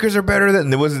 the Lakers are better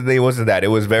than. It wasn't that. It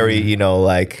was very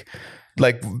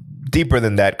like deeper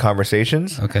than that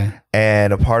conversations. Okay,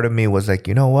 and a part of me was like,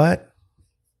 you know what?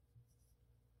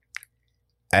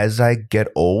 As I get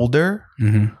older,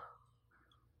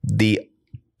 the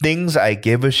things I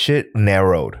give a shit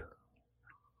narrowed.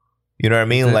 You know what I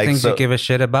mean? The things you give a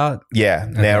shit about? Yeah,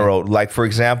 narrowed. Like for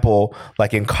example,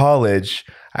 like in college,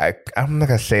 I'm not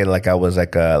gonna say like I was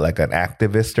like an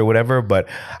activist or whatever, but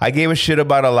I gave a shit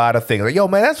about a lot of things. Like, yo,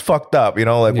 man, that's fucked up,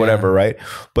 whatever, right?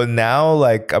 But now,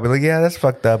 like, I'll be like, yeah, that's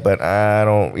fucked up, but I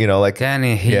don't, like,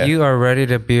 Danny, you are ready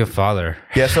to be a father.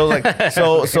 Yeah, so like,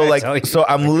 so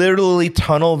I'm literally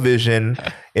tunnel vision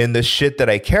in the shit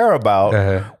that I care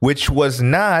about, which was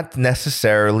not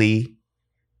necessarily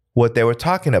what they were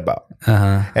talking about.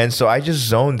 And so I just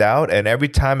zoned out, and every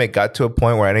time it got to a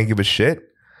point where I didn't give a shit,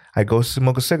 I'd go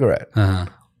smoke a cigarette.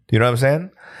 You know what I'm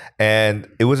saying? And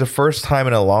it was the first time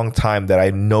in a long time that I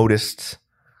noticed,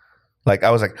 like,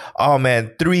 I was like, oh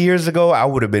man, 3 years ago, I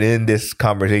would have been in this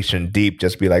conversation deep,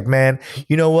 just be like, man,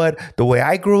 you know what? The way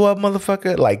I grew up,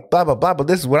 motherfucker, like, blah, blah, blah, but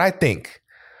this is what I think.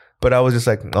 But I was just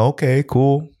like, okay,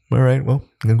 cool. All right, well,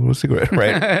 I'm going to go a cigarette,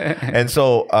 right? And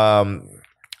so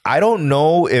I don't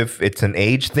know if it's an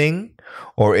age thing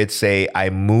or it's a I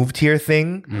moved here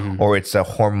thing or it's a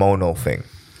hormonal thing.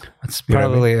 It's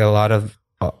probably a lot of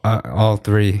all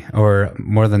three or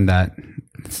more than that.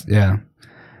 Yeah.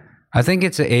 I think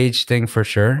it's an age thing for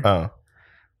sure.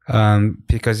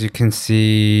 Because you can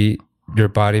see your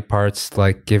body parts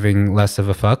like giving less of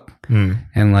a fuck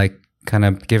and like kind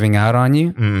of giving out on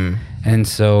you. And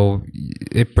so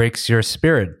it breaks your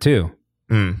spirit too.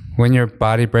 When your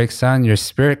body breaks down, your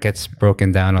spirit gets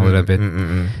broken down a little bit.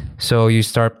 So you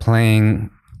start playing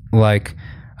like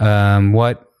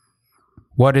what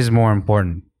is more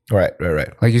important. Right.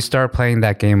 Like you start playing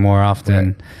that game more often.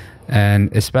 Right.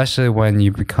 And especially when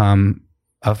you become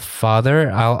a father,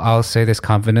 I'll say this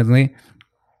confidently,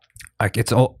 like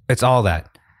it's all that.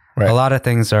 Right. A lot of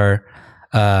things are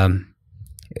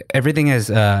everything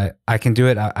is I can do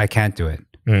it, I can't do it.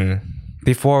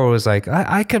 Before it was like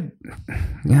I could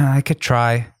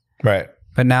try, right?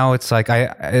 But now it's like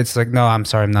no, I'm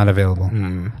sorry, I'm not available.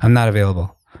 I'm not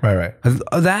available. Right.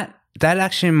 That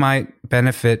actually might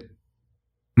benefit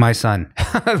my son.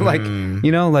 Like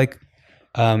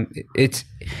it's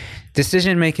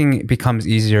decision making becomes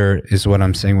easier is what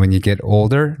I'm saying when you get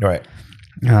older, right?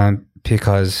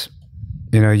 Because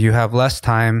you have less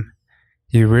time.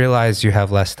 You realize you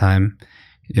have less time.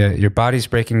 Your body's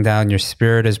breaking down. Your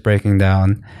spirit is breaking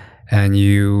down, and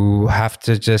you have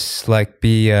to just like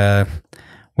be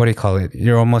what do you call it?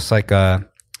 You're almost like a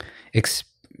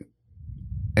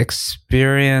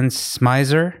experience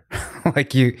miser.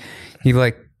 Like you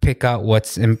like pick out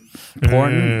what's important.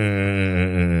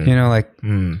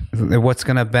 What's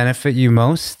gonna benefit you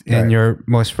most in your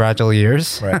most fragile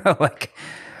years. Right. Like,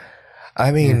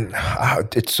 I mean,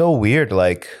 it's so weird.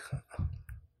 Like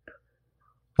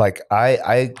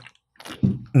I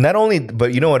not only,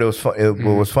 but what it was. What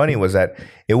was funny was that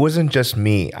it wasn't just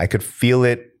me. I could feel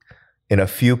it in a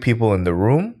few people in the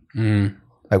room,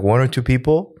 like one or two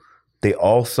people. They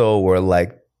also were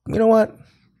like, you know what?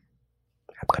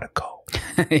 I'm gonna go.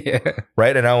 Yeah.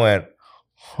 Right, and I went,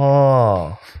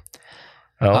 huh.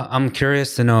 I'm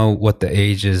curious to know what the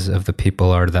ages of the people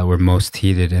are that were most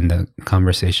heated in the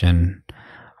conversation.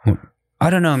 I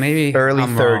don't know, maybe early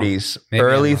 30s.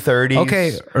 Early 30s.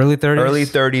 Okay, early 30s. Early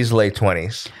 30s, late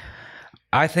 20s.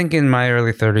 I think in my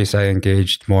early 30s, I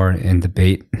engaged more in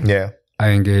debate. Yeah. I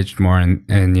engaged more in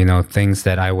things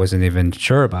that I wasn't even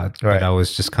sure about. Right. But I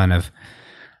was just kind of,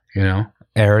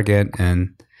 arrogant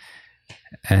and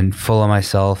full of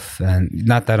myself. And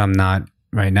not that I'm not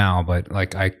right now, but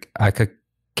like I could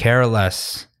care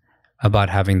less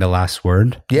about having the last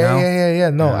word.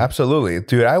 Yeah. No, absolutely.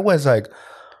 Dude, I was like,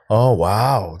 oh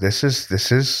wow, this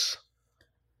is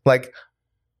like,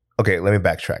 okay, let me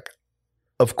backtrack.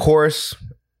 Of course,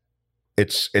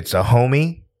 it's a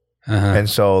homie. And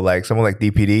so like someone like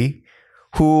DPD,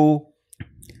 who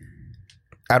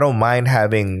I don't mind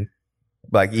having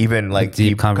like even like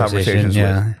deep conversations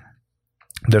with.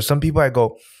 There's some people I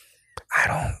go, I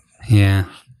don't. Yeah.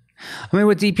 I mean,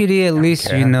 with DPD, at least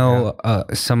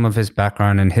some of his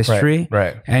background and history.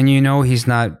 Right. And he's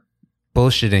not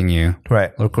bullshitting you.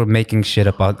 Right. Or making shit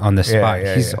up on the spot.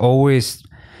 He's always,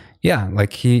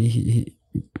 like he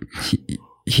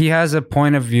has a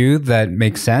point of view that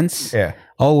makes sense. Yeah.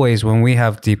 Always when we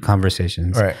have deep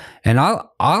conversations. Right. And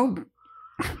I'll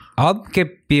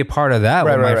be a part of that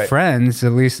with my friends.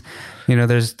 At least,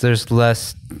 there's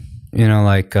less,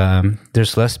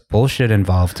 there's less bullshit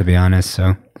involved, to be honest.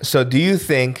 So do you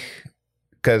think,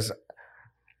 because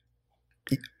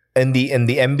in the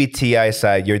MBTI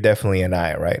side, you're definitely an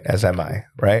I, right? As am I,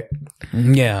 right?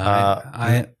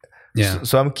 Yeah.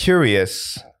 So I'm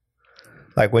curious,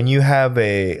 like when you have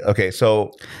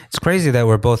so it's crazy that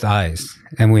we're both I's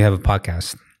and we have a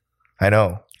podcast. I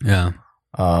know. Yeah.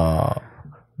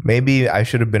 Maybe I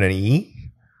should have been an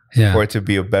E for it to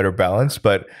be a better balance,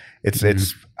 but it's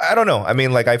I don't know. I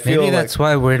mean, like I feel maybe that's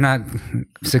why we're not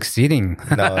succeeding.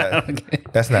 No,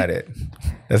 that's not it.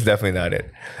 That's definitely not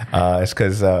it. It's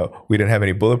because we didn't have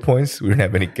any bullet points. We didn't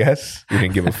have any guests. We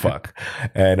didn't give a fuck.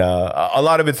 And a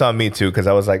lot of it's on me too, because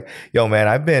I was like, yo, man,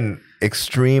 I've been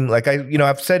extreme. Like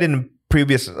I've said in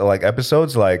previous like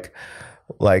episodes, like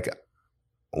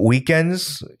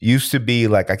weekends used to be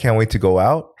like, I can't wait to go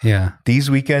out. Yeah.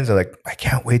 These weekends are like, I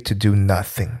can't wait to do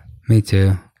nothing. Me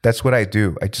too. That's what I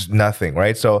do. I just nothing,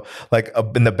 right? So like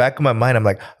in the back of my mind, I'm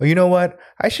like, oh, you know what?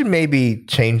 I should maybe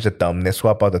change the thumbnail,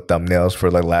 swap out the thumbnails for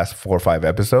like last 4 or 5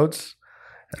 epidos.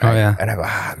 Yeah. And I go,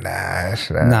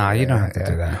 nah, you don't have to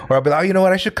do that. Or I'll be like, oh, you know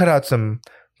what? I should cut out some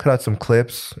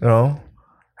clips, No,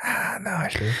 I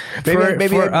should.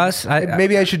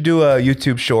 Maybe I should do a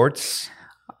YouTube Shorts.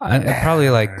 I'm probably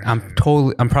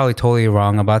totally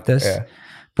wrong about this. Yeah.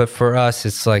 But for us,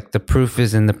 it's like the proof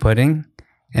is in the pudding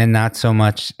and not so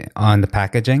much on the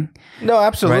packaging. No,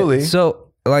 absolutely. Right?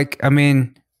 So, like, I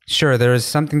mean, sure, there is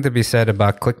something to be said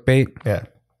about clickbait. Yeah.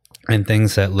 And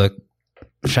things that look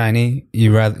shiny.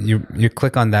 You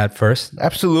click on that first.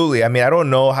 Absolutely. I mean, I don't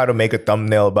know how to make a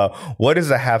thumbnail about what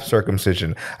is a half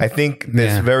circumcision. I think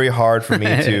it's very hard for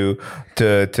me to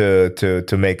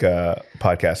make a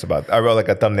podcast about. I wrote like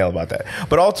a thumbnail about that.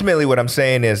 But ultimately, what I'm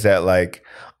saying is that like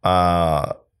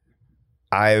I've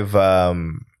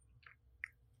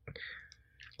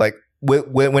like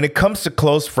when it comes to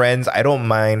close friends, I don't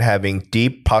mind having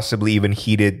deep, possibly even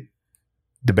heated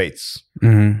debates,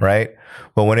 right?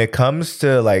 But when it comes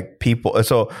to like people,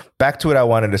 so back to what I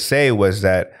wanted to say was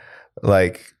that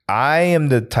like I am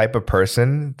the type of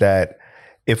person that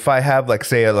if I have like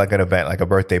say like an event, like a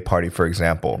birthday party, for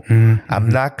example, I'm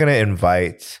not gonna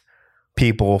invite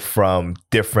people from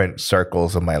different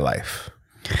circles of my life.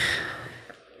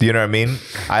 Do you know what I mean?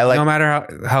 I like no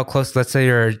matter how close. Let's say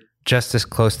you're just as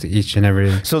close to each and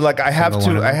every. So like I have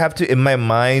to in my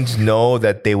mind know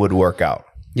that they would work out.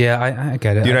 Yeah, I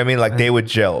get it. Do you know what I mean? Like they would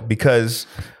gel, because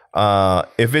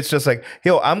if it's just like,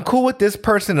 yo, I'm cool with this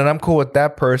person and I'm cool with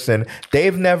that person,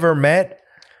 they've never met,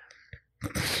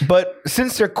 but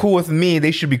since they're cool with me,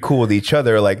 they should be cool with each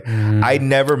other. Like I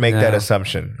never make that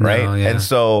assumption, right? No, yeah. And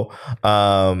so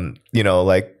you know,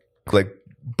 like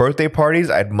birthday parties,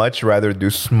 I'd much rather do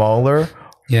smaller,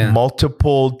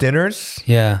 multiple dinners.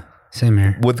 Yeah, same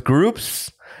here. With groups,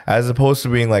 as opposed to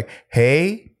being like,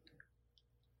 hey,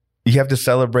 you have to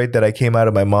celebrate that I came out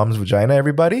of my mom's vagina,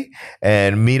 everybody,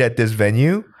 and meet at this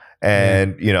venue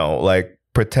and, you know, like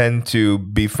pretend to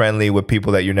be friendly with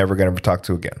people that you're never going to talk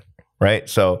to again. Right.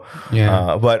 So,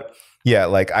 but yeah,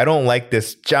 like I don't like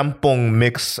this jampong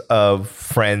mix of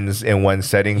friends in one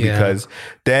setting, because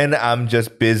then I'm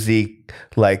just busy,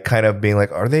 like kind of being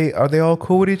like, are they all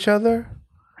cool with each other?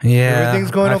 Yeah.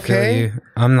 Everything's going okay.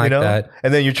 I'm like, you know? that.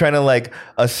 And then you're trying to like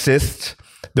assist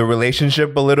the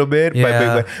relationship a little bit.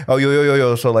 Yeah. By, oh,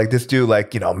 yo. So like this dude,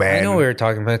 like, you know, man. I know what we were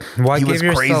talking about. Why he was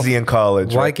crazy in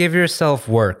college. Why give yourself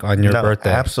work on your birthday?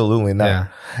 Absolutely not. Yeah.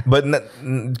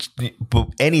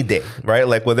 But any day, right?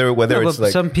 Like whether it's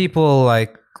like. Some people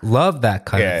like love that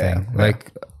kind of thing. Yeah.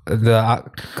 Like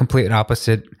the complete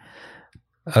opposite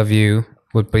of you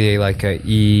would be like a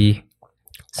E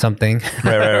something.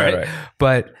 Right.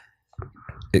 But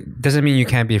it doesn't mean you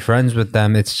can't be friends with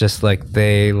them. It's just like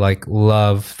they like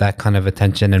love that kind of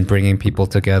attention and bringing people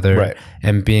together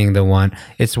and being the one.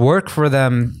 It's work for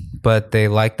them, but they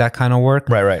like that kind of work.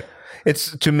 Right.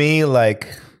 It's to me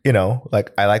like, you know,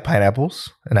 like I like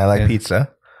pineapples and I like pizza,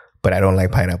 but I don't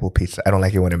like pineapple pizza. I don't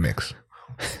like it when it mixes.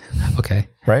 Okay.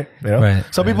 Right? You know?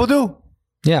 Some people do.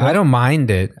 Yeah, I don't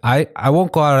mind it. I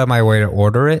won't go out of my way to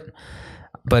order it.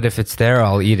 But if it's there,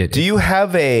 I'll eat it. Do you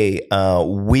have a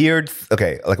weird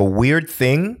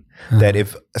thing that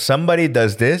if somebody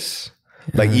does this,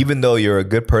 like even though you're a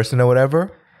good person or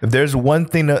whatever, if there's one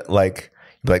thing that like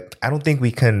I don't think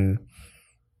we can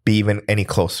be even any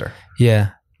closer.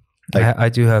 Yeah, like, I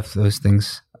do have those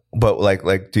things. But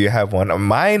like, do you have one?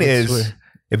 Mine is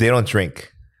if they don't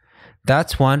drink.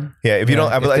 That's one. Yeah, if you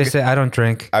don't, I'd be like, they say I don't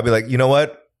drink, I'd be like, you know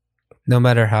what? No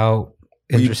matter how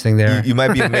interesting there. You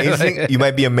might be amazing. You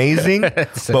might be amazing,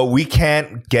 but we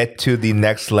can't get to the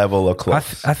next level of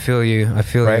close. I feel you. I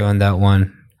feel you on that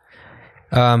one.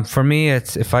 For me,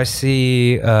 it's if I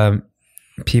see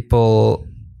people.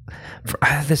 I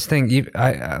have this thing.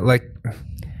 I like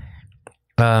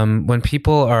when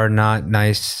people are not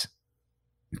nice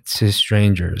to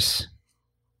strangers.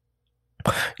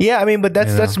 Yeah, I mean, but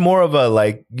that's more of a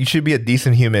like you should be a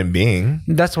decent human being.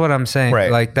 That's what I'm saying.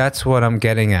 Right. Like that's what I'm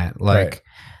getting at. Like,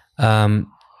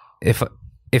 if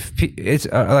it's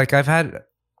like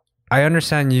I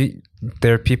understand you.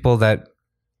 There are people that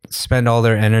spend all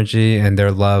their energy and their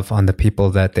love on the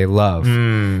people that they love.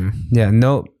 Yeah,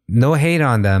 no hate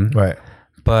on them. Right.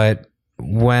 But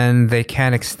when they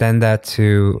can't extend that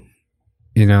to,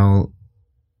 you know,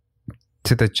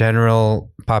 to the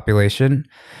general population.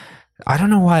 I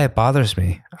don't know why it bothers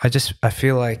me. I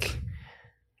feel like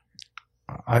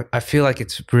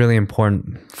it's really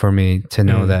important for me to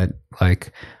know that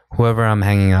like whoever I'm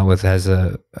hanging out with has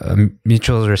a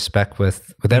mutual respect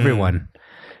with everyone.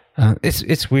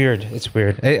 It's weird. It's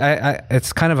weird.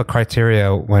 It's kind of a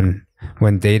criteria when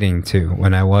dating too.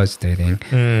 When I was dating,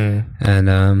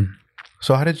 and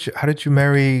so how did you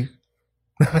marry?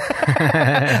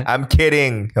 I'm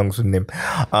kidding, Hyung-Sun-nim.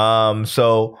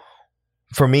 So.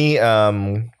 For me,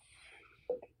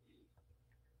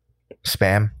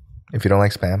 spam. If you don't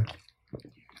like spam,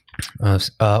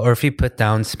 or if you put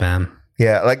down spam,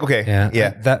 yeah, like okay, yeah,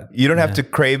 that you don't have to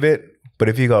crave it. But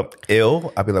if you go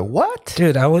ill, I'll be like, what,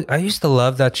 dude? I used to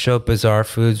love that show, Bizarre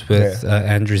Foods, with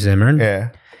Andrew Zimmern. Yeah,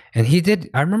 and he did.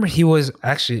 I remember he was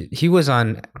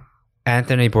on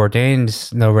Anthony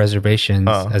Bourdain's No Reservations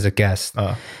as a guest,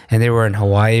 and they were in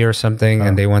Hawaii or something,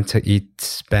 and they went to eat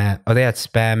spam. Oh, they had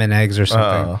spam and eggs or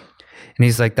something. And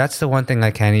he's like, "That's the one thing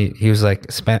I can't eat." He was like,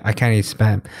 "Spam, I can't eat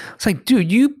spam." It's like,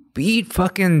 dude, you eat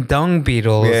fucking dung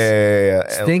beetles,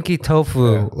 stinky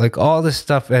tofu, like all this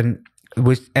stuff, and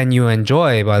you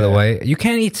enjoy. By the way, you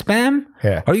can't eat spam.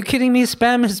 Yeah. Are you kidding me?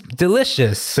 Spam is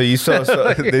delicious. So you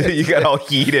you got all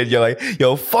heated. You're like,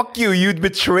 yo, fuck you. You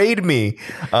betrayed me.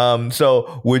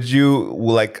 So would you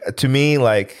like to me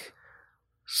like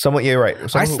someone? Yeah, right.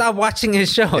 I stopped watching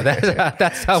his show.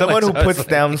 That's how someone who puts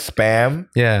down spam.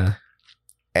 Yeah.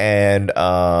 and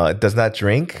does not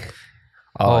drink.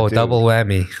 Oh, dude, double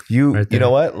whammy. You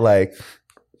know what? Like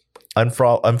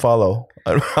unfollow.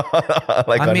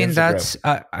 Like I mean, that's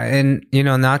and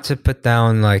not to put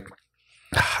down like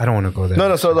I don't want to go there.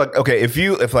 No. So like, okay, if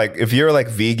you're like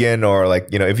vegan or like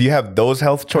if you have those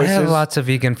health choices, I have lots of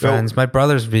vegan friends. My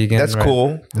brother's vegan. That's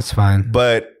cool. That's fine.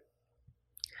 But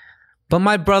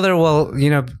my brother will,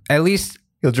 at least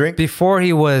he'll drink before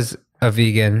he was a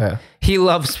vegan. Yeah. He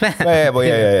loves spam.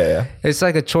 Yeah. It's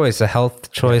like a choice, a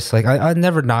health choice. Like I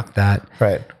never knocked that.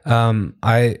 Right.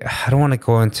 I don't want to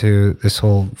go into this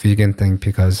whole vegan thing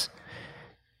because,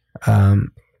 I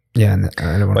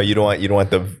don't. But you don't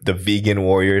want the vegan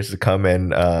warriors to come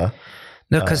and no,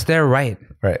 because they're right.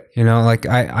 Right. Like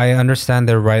I understand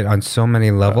they're right on so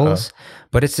many levels,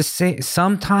 but it's the same.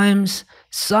 Sometimes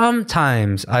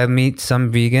I meet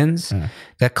some vegans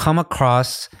that come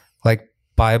across like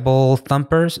Bible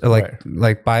thumpers, or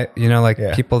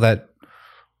people that.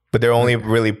 But they're only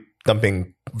really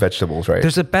thumping vegetables, right?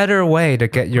 There's a better way to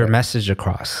get your message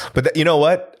across. But you know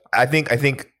what? I think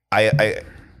I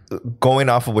going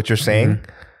off of what you're saying,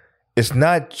 it's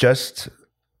not just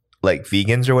like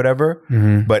vegans or whatever,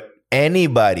 but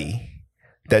anybody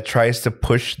that tries to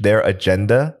push their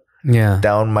agenda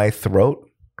down my throat,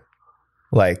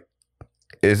 like,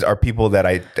 are people that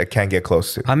I can't get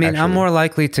close to. I mean, actually. I'm more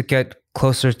likely to get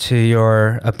closer to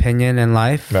your opinion in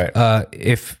life. Right.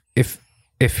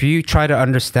 If you try to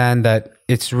understand that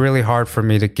it's really hard for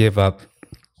me to give up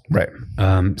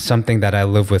something that I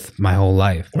live with my whole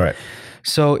life. Right.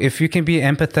 So if you can be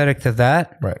empathetic to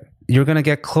that, you're going to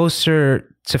get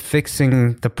closer to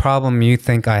fixing the problem you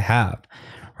think I have.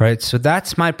 Right. So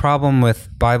that's my problem with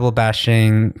Bible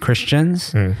bashing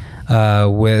Christians,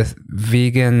 with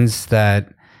vegans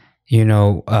that,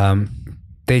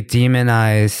 they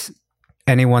demonize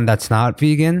anyone that's not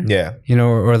vegan. Yeah.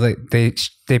 Or they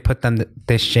put them,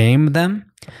 they shame them.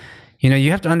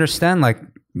 You have to understand, like,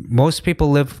 most people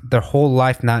live their whole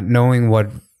life not knowing what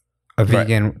a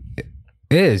vegan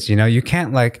is. You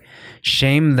can't like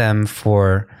shame them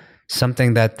for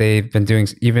something that they've been doing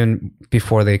even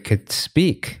before they could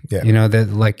speak. That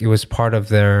like it was part of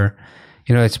their,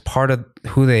 it's part of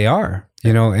who they are,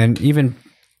 and even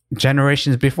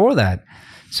generations before that.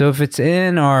 So if it's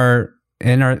in our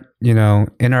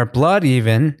blood,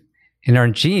 even in our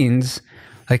genes,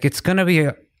 like it's going to be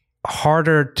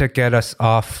harder to get us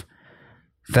off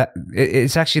that.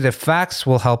 It's actually the facts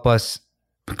will help us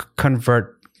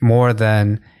convert more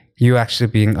than you actually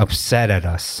being upset at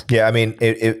us. Yeah, I mean,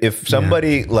 if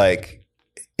somebody like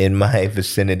in my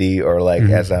vicinity or like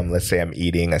as let's say I'm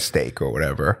eating a steak or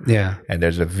whatever, and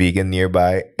there's a vegan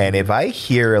nearby, and if I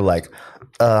hear like,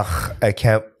 I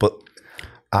can't, but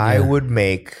I would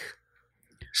make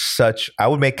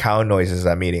cow noises as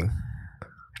I'm eating.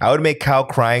 I would make cow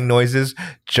crying noises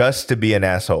just to be an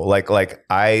asshole. I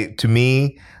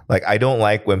don't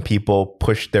like when people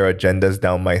push their agendas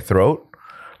down my throat.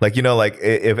 Like,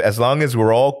 if as long as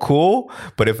we're all cool,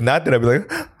 but if not, then I'd be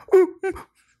like,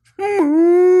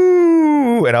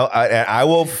 and I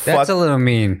will. That's a little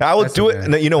mean. I will do it.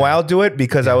 Why I'll do it?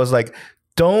 Because I was like,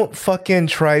 don't fucking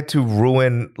try to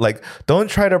ruin. Like, don't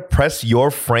try to press your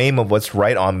frame of what's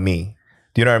right on me.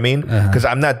 Do you know what I mean? Because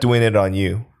I'm not doing it on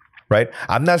you, right?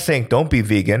 I'm not saying don't be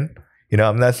vegan.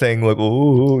 I'm not saying like,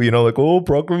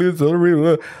 broccoli and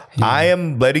celery. I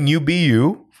am letting you be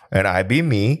you. And I be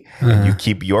me, and you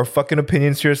keep your fucking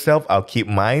opinions to yourself. I'll keep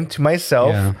mine to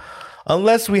myself. Yeah.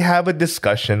 Unless we have a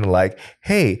discussion like,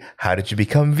 hey, how did you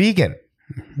become vegan?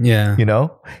 Yeah.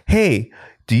 Hey,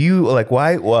 do you like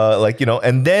why?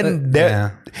 And then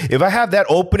if I have that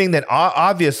opening, then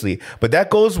obviously, but that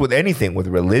goes with anything, with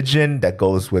religion, that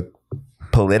goes with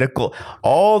political,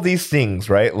 all these things,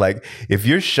 right? Like if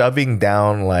you're shoving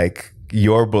down like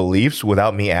your beliefs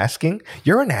without me asking,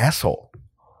 you're an asshole.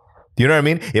 Do you know what I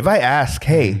mean? If I ask,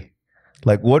 hey,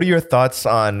 like, what are your thoughts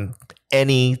on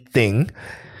anything?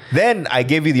 Then I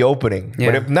give you the opening. Yeah.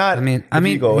 But if not,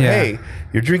 you go, hey,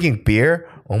 you're drinking beer?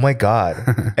 Oh my God.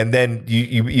 And then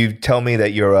you tell me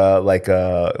that you're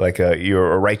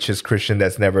you're a righteous Christian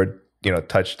that's never,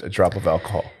 touched a drop of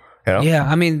alcohol. Yeah.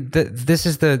 I mean, this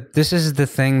is the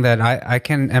thing that I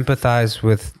can empathize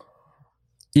with.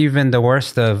 Even the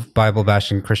worst of Bible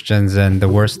bashing Christians and the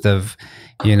worst of,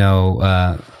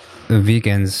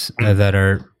 vegans that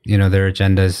are, their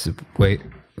agendas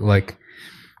like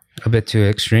a bit too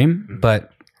extreme.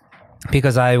 But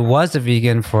because I was a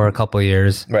vegan for a couple of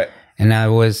years, right, and I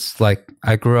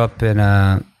grew up in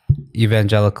a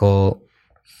evangelical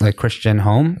like Christian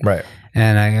home, right,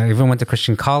 and I even went to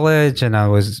Christian college, and I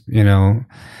was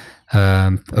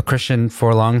a Christian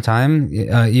for a long time.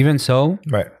 Even so,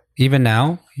 right, even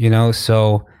now,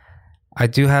 so I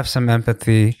do have some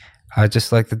empathy. I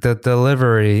just like the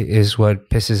delivery is what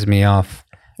pisses me off.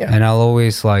 Yeah. And I'll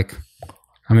always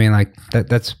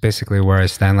that's basically where I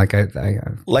stand. Like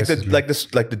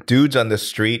the dudes on the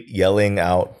street yelling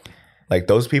out, like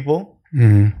those people.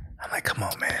 Mm-hmm. I'm like, come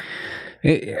on, man.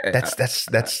 That's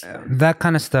that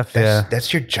kind of stuff.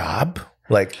 That's your job.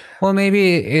 Like, well,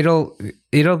 maybe it'll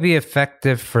be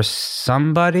effective for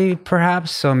somebody,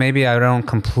 perhaps. So maybe I don't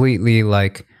completely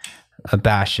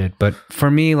bash it, but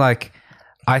for me,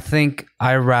 I think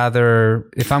I rather,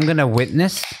 if I'm gonna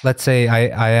witness, let's say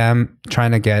I am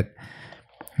trying to get,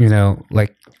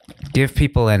 give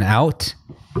people an out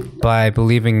by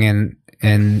believing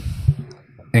in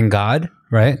God,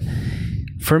 right?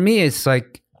 For me, it's the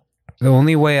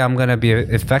only way I'm gonna be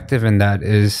effective in that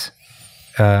is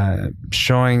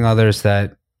showing others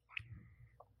that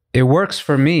it works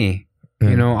for me.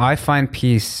 I find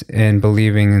peace in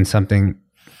believing in something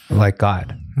like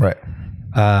God, right?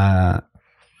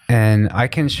 And I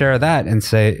can share that and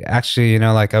say, actually,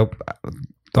 the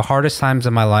hardest times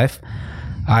of my life,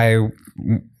 I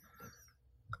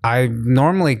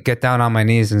normally get down on my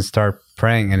knees and start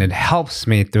praying, and it helps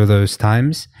me through those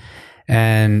times.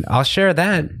 And I'll share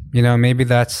that. Maybe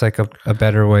that's a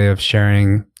better way of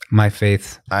sharing my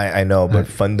faith. I know, but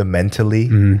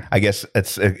fundamentally, I guess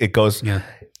it goes. Yeah.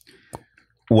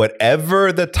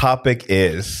 Whatever the topic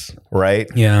is, right?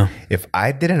 Yeah. If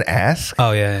I didn't ask,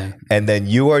 yeah. And then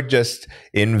you are just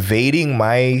invading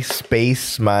my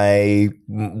space, my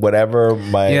whatever,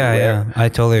 yeah. I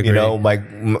totally agree.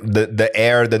 The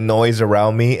air, the noise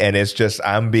around me, and it's just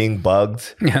I'm being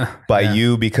bugged by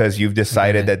you because you've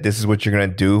decided that this is what you're gonna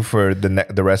do for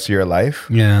the rest of your life.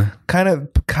 Yeah. Kind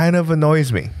of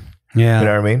annoys me. Yeah. You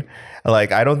know what I mean?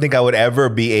 I don't think I would ever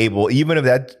be able, even if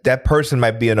that person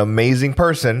might be an amazing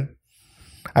person,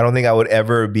 I don't think I would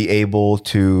ever be able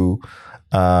to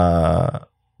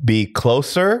be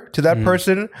closer to that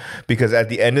person, because at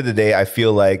the end of the day, I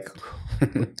feel like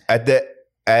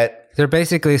they're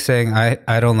basically saying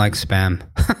I don't like spam.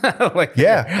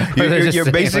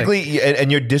 You're basically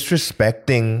and you're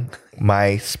disrespecting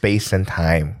my space and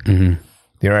time. Mm-hmm.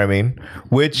 You know what I mean?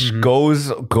 Which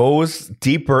goes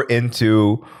deeper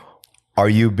into, are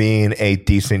you being a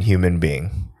decent human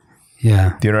being?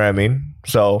 Yeah. Do you know what I mean?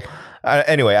 So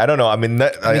anyway, I don't know. I mean,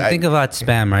 think about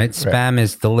spam, right? Spam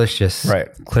is delicious, right?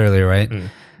 Clearly, right?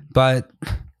 But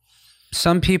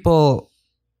some people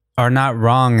are not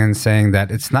wrong in saying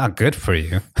that it's not good for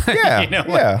you.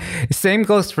 Yeah. Same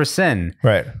goes for sin,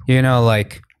 right? I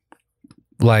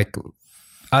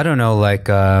don't know,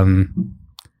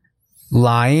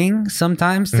 lying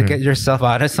sometimes to get yourself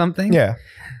out of something. Yeah,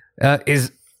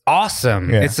 is awesome.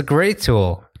 Yeah. It's a great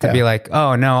tool to be like,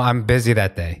 oh no, I'm busy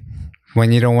that day,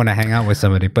 when you don't want to hang out with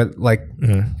somebody. But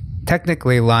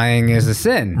technically lying is a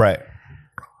sin. Right.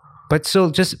 But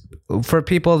so just for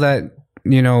people that,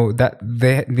 that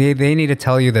they need to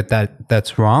tell you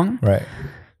that's wrong. Right.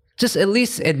 Just at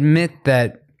least admit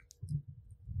that,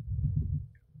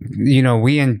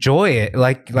 we enjoy it.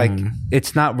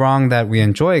 It's not wrong that we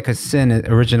enjoy it, because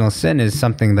original sin is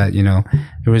something that,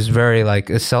 it was very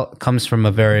comes from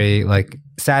a very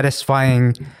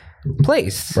satisfying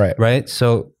place. Right. Right.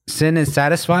 So sin is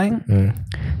satisfying.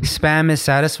 Spam is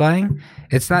satisfying.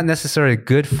 It's not necessarily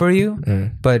good for you,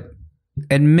 but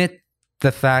admit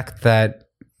the fact that,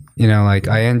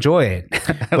 I enjoy it.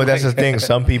 But that's the thing.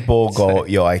 Some people go,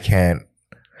 yo, I can't,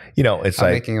 it's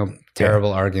I'm making a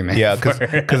terrible argument. Yeah,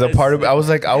 because a part of I was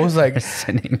like,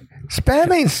 sinning.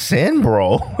 Spam ain't sin,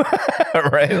 bro.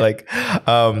 Right?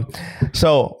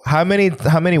 So how many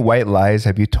white lies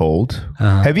have you told?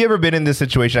 Have you ever been in this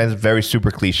situation? It's very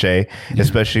super cliche,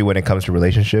 especially when it comes to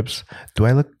relationships. Do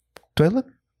I look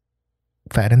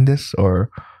fat in this, or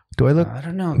do I look? I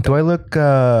don't know. Do I look?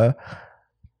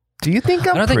 Do you think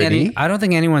I'm pretty? I don't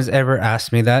think anyone's ever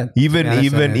asked me that. Even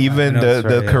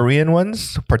the Korean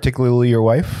ones, particularly your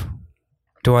wife.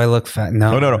 Do I look fat?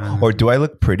 No. Or do I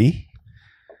look pretty?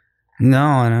 No,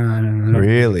 I don't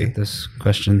really get those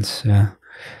questions. Yeah.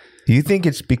 Do you think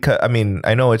it's because? I mean,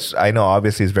 I know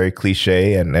obviously it's very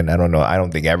cliche, and I don't know. I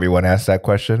don't think everyone asks that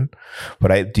question,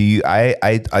 but I do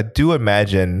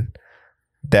imagine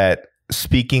that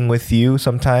speaking with you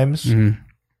sometimes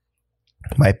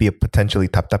might be a potentially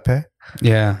taptape.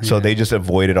 Yeah. So they just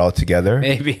avoid it altogether.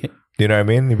 Maybe. You know what I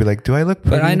mean? You'd be like, do I look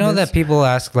pretty? But I know that people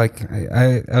ask,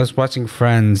 I was watching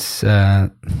Friends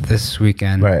this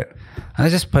weekend. Right. I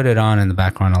just put it on in the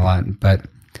background a lot, but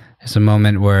there's a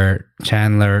moment where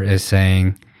Chandler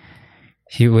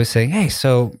he was saying, hey,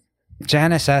 so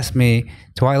Janice asked me,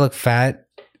 do I look fat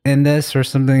in this or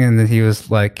something? And then he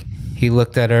he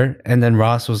looked at her, and then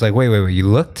Ross was like, wait, you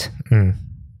looked?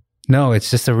 No,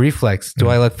 it's just a reflex. Do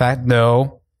I look fat?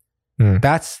 No.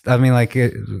 That's, I mean, like,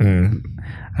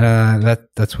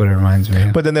 that's what it reminds me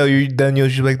of. But then you'll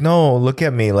be like, no, look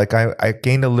at me. Like, I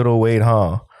gained a little weight,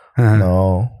 huh?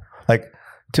 No. Like,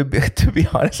 to be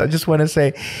honest, I just want to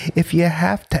say, if you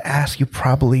have to ask, you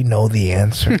probably know the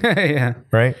answer. Yeah.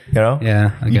 Right? You know?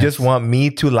 Yeah. You just want me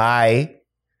to lie.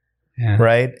 Yeah.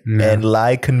 Right? Yeah. And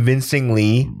lie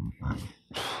convincingly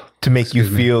to make you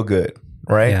feel good.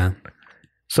 Right? Yeah.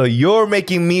 So you're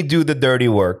making me do the dirty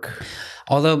work.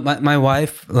 Although my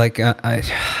wife, like,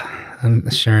 I'm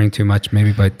sharing too much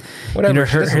maybe, but whatever, you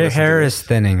know, her hair is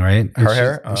thinning, right? And her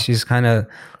hair? She's kind of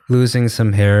losing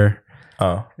some hair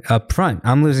up front.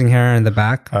 I'm losing hair in the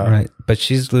back, right? But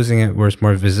she's losing it where it's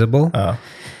more visible.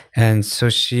 And so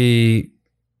she,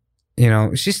 you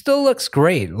know, she still looks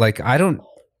great. Like,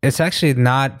 it's actually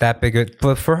not that big,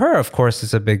 but for her, of course,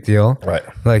 it's a big deal. Right.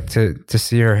 Like to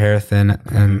see her hair thin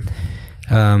and,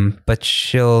 but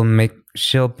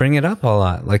she'll bring it up a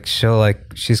lot. Like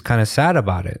she's kind of sad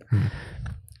about it.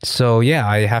 So yeah,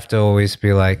 I have to always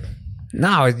be like,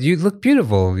 no, you look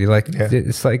beautiful. You like,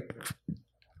 it's like,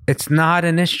 it's not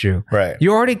an issue. Right.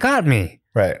 You already got me.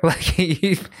 Right. Like,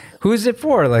 who's it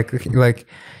for? Like,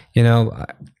 you know,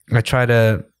 I try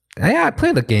to, I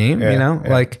play the game, you know,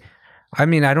 like, I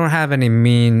mean, I don't have any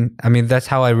that's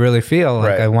how I really feel.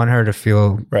 Like, I want her to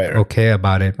feel okay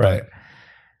about it. Right.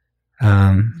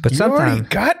 But you sometimes already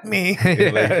got me.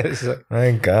 Like,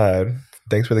 my God.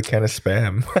 Thanks for the can of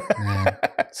spam.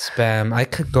 Spam. I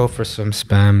could go for some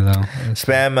spam though.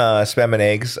 Spam and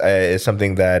eggs is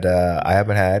something that I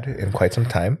haven't had in quite some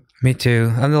time. Me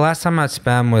too. And the last time I had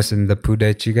spam was in the pude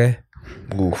jjigae.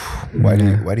 Oof. Why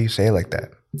do you say it like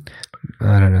that?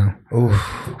 I don't know. Oof.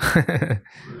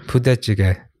 Pude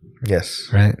jjigae. Yes.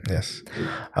 Right? Yes.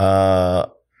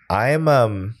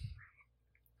 I'm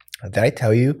did I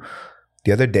tell you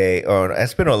the other day, or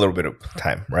it's been a little bit of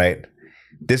time, right?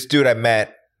 This dude I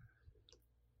met,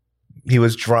 he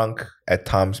was drunk at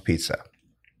Tom's Pizza.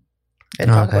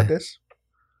 And talk about this?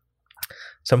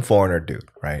 Some foreigner dude,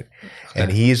 right? Okay.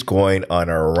 And he's going on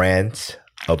a rant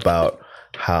about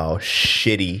how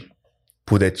shitty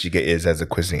pude jjigae is as a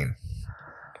cuisine.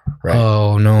 Right?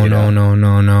 Oh, no.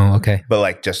 Okay. But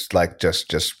like just like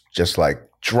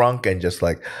drunk and just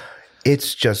like,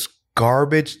 it's just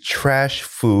garbage trash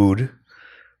food.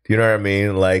 You know what I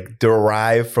mean? Like,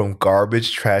 derived from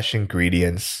garbage trash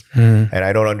ingredients. And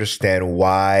I don't understand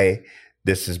why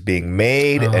this is being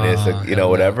made and it's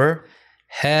whatever.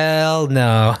 Hell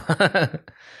no.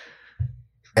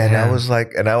 And I was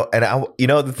like, and I you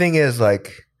know, the thing is,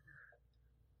 like,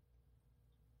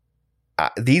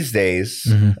 these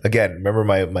days, again, remember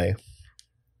my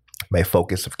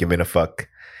focus of giving a fuck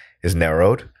is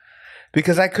narrowed.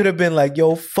 Because I could have been like,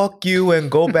 yo, fuck you and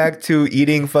go back to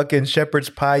eating fucking shepherd's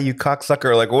pie, you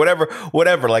cocksucker, like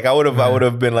whatever. Like I would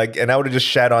have been like, and I would have just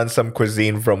shat on some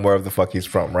cuisine from wherever the fuck he's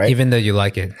from, right? Even though you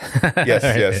like it.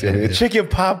 Yes. Chicken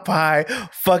pot pie,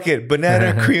 fuck it,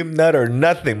 banana cream nut or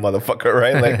nothing, motherfucker,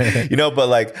 right? Like, you know, but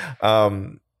like,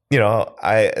 you know,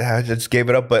 I just gave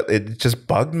it up, but it just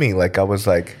bugged me. Like I was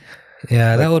like,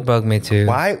 yeah, that would bug me too.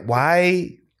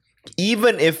 Why,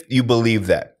 even if you believe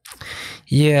that.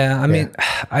 Yeah, I mean,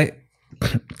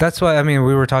 that's why, I mean,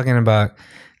 we were talking about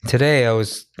today.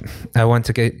 I went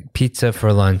to get pizza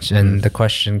for lunch and the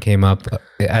question came up,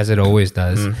 as it always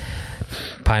does.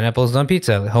 Pineapples on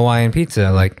pizza, Hawaiian pizza.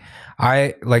 Like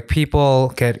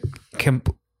people get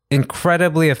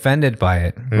incredibly offended by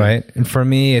it, right? And for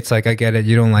me, it's like, I get it,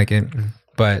 you don't like it,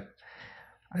 but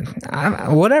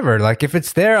whatever. Like if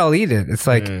it's there, I'll eat it. It's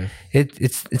like,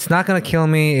 it's not going to kill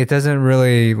me. It doesn't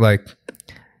really like,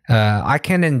 I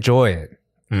can enjoy it,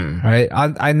 right?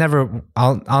 I'll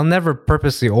never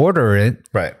purposely order it,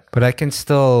 right? But I can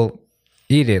still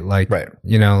eat it, like, right.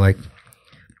 You know, like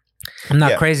I'm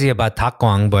not crazy about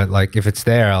takwang, but like if it's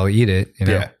there, I'll eat it. You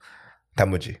know,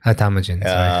 Tamuji. Tamujin.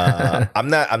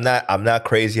 I'm not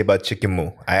crazy about chicken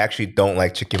mu. I actually don't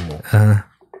like chicken mu,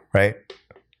 right?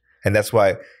 And that's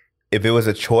why, if it was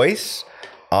a choice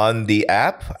on the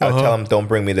app, I'll tell them don't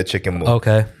bring me the chicken mu.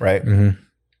 Okay, right.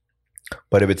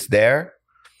 But if it's there,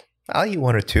 I'll eat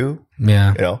one or two.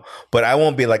 Yeah. You know, but I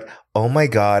won't be like, oh my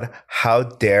God, how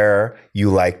dare you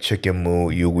like chicken mu,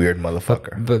 you weird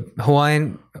motherfucker. But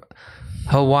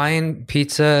Hawaiian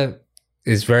pizza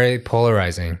is very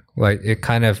polarizing. Like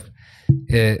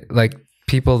like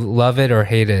people love it or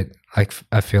hate it. Like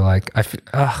I feel like,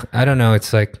 I don't know.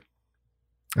 It's like,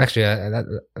 actually,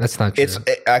 that's not true.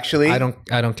 Actually, I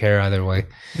don't care either way.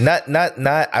 Not.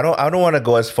 I don't want to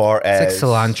go as far as it's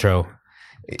like cilantro.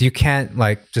 you can't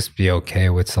like just be okay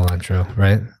with cilantro,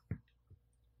 right?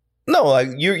 No, like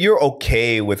you're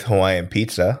okay with Hawaiian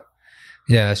pizza.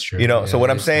 Yeah, that's true. You know, Yeah, so what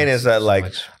I'm saying is that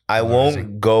like I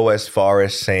won't go as far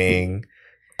as saying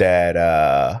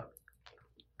that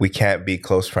we can't be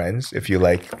close friends if you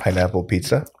like pineapple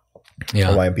pizza,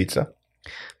 Hawaiian pizza.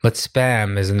 But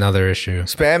Spam is another issue.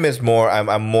 Spam is more.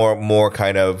 I'm more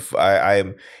kind of.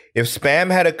 I'm. If Spam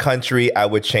had a country, I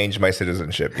would change my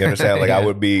citizenship. You understand? Like I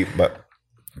would be. But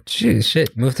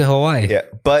shit, move to Hawaii. Yeah,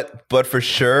 but for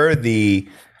sure the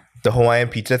Hawaiian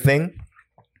pizza thing.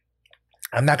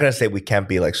 I'm not gonna say we can't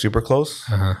be like super close.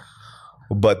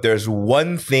 But there's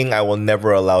one thing I will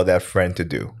never allow that friend to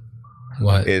do.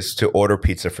 What is to order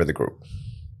pizza for the group?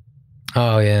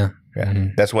 Oh yeah.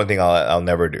 That's one thing I'll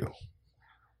never do.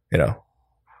 You know,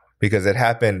 because it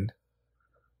happened,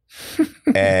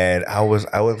 and I was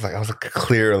like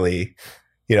clearly,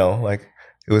 you know, like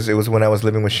it was when I was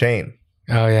living with Shane.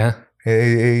 Oh yeah.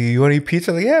 Hey, you want to eat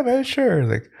pizza? Like, yeah, man, sure.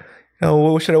 Like, you know,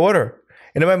 what should I order?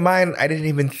 And in my mind, I didn't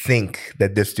even think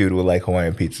that this dude would like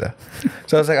Hawaiian pizza.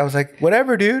 So I was like,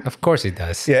 whatever, dude. Of course he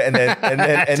does. Yeah, and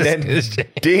then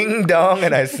ding dong,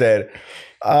 and I said,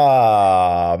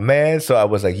 ah, man. So I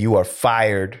was like, you are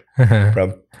fired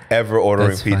from ever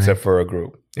ordering pizza for a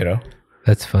group, you know?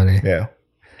 That's funny. Yeah.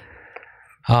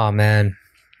 Oh, man.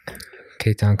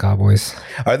 K-Town Cowboys.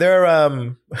 Are there,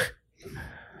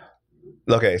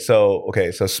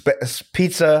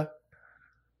 pizza,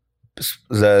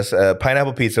 the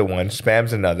pineapple pizza one,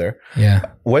 Spam's another. Yeah.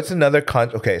 What's another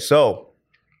so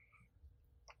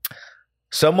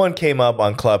someone came up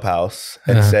on Clubhouse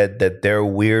and said that their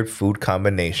weird food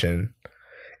combination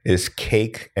is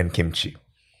cake and kimchi.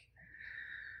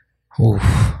 Oof.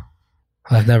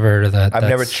 I've never heard of that. I've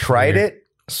never tried it,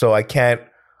 so I can't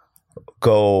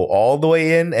go all the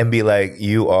way in and be like,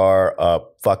 you are a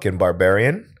fucking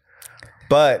barbarian.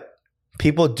 But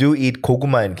people do eat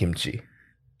koguma and kimchi,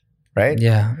 right?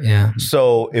 Yeah, yeah.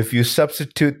 So if you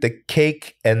substitute the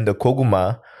cake and the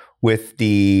koguma with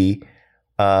the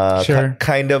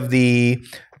kind of the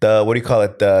what do you call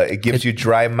it? It gives you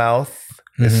dry mouth.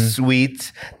 It's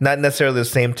sweet, not necessarily the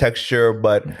same texture,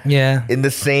 but in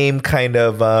the same kind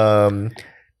of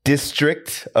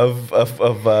district of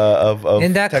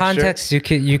in that texture. Context,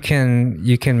 you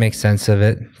can make sense of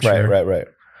it. Sure. Right.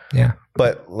 Yeah,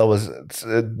 but was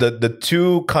the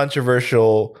two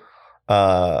controversial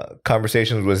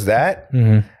conversations was that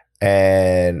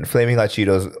and flaming hot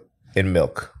Cheetos in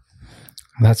milk.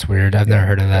 That's weird. I've never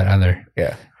heard of that either.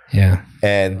 Yeah.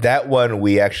 And that one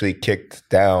we actually kicked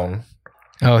down.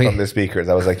 From the speakers.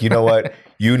 I was like, you know what?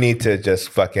 You need to just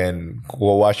fucking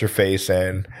go wash your face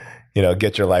and, you know,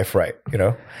 get your life right, you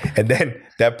know? And then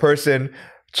that person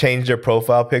changed their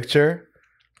profile picture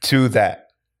to that.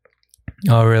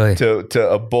 Oh, really?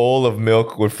 To a bowl of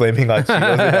milk with flaming hot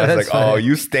Cheetos. And I was like, funny. Oh,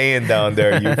 you staying down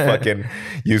there,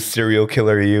 you serial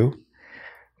killer, you.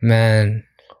 Man.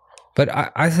 But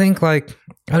I think like,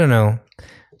 I don't know,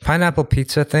 pineapple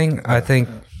pizza thing, I think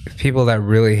people that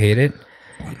really hate it,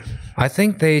 I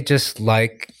think they just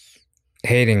like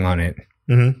hating on it.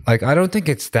 Like, I don't think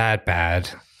it's that bad.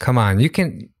 Come on.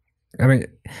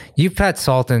 You've had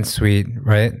salt and sweet,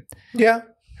 right? Yeah.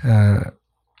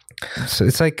 So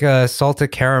it's like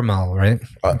salted caramel, right?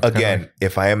 Again,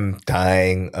 if I am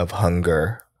dying of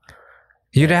hunger.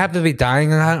 You'd have to be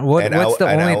dying of that? What's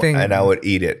the only thing? And I would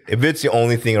eat it. If it's the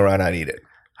only thing around, I'd eat it.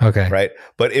 Okay. Right?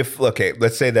 But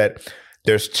let's say that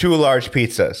there's two large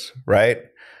pizzas, right?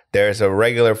 There's a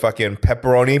regular fucking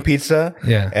pepperoni pizza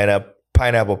and a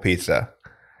pineapple pizza.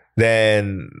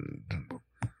 Then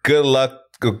good luck.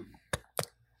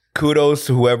 Kudos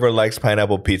to whoever likes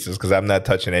pineapple pizzas because I'm not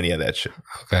touching any of that shit.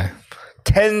 Okay.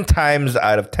 10 times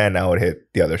out of 10, I would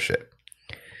hit the other shit.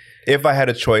 If I had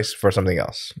a choice for something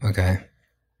else. Okay.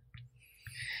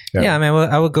 Yeah,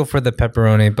 I would go for the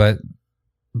pepperoni,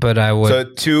 but I would. So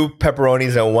 2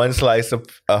 pepperonis and 1 slice of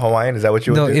Hawaiian. Is that what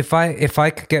you would do? No, if I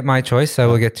could get my choice, I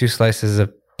would get 2 slices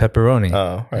of pepperoni.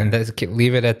 Oh, right. And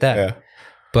leave it at that. Yeah.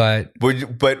 But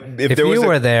if there you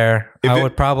were there, I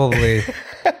would probably,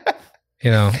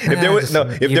 you know.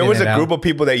 If there was a group of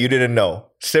people that you didn't know,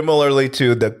 similarly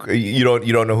to you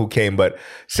don't know who came, but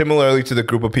similarly to the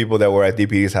group of people that were at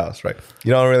DP's house, right?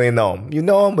 You don't really know them. You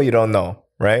know them, but you don't know.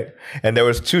 Right? And there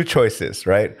was 2 choices,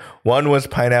 right? One was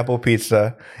pineapple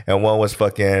pizza and one was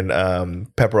fucking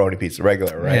pepperoni pizza,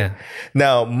 regular, right? Yeah.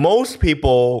 Now, most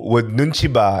people would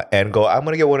Noonchi and go, I'm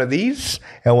going to get one of these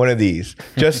and one of these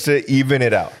just to even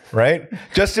it out, right?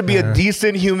 Just to be a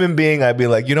decent human being, I'd be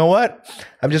like, you know what?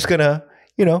 I'm just going to,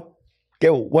 you know,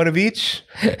 get one of each.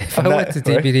 If I went to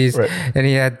DPD's and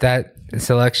he had that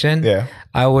selection,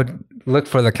 I would look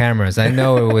for the cameras. I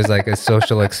know it was like a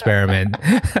social experiment.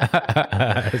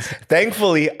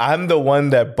 Thankfully, I'm the one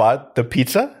that bought the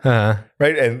pizza,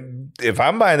 right? And if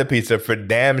I'm buying the pizza, for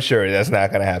damn sure that's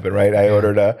not gonna happen, right? I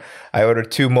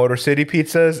ordered 2 Motor City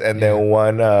pizzas and then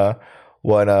one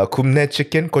kumne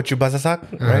chicken gochu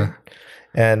basasak, right?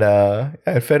 And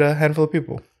I fed a handful of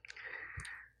people.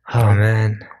 Oh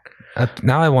man,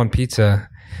 now I want pizza.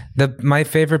 My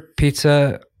favorite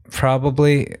pizza,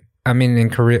 probably. I mean, in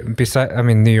Korea.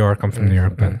 New York. I'm from New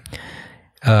York,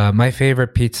 but my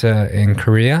favorite pizza in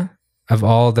Korea of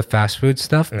all the fast food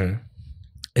stuff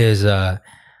is a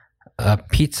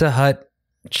Pizza Hut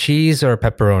cheese or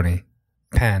pepperoni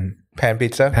pan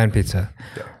pizza.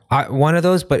 Yeah. One of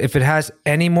those, but if it has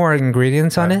any more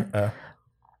ingredients on it,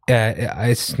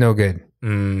 it's no good.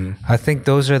 I think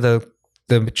those are the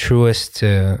truest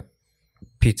to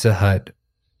Pizza Hut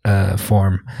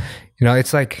form. You know,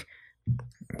 it's like,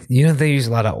 you know, they use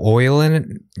a lot of oil in it.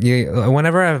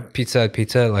 Whenever I have pizza,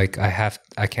 like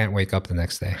I can't wake up the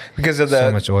next day because of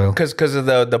so much oil. Because of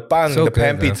the pan. So the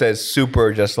pan pizza is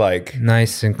super, just like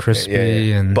nice and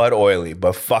crispy and but oily,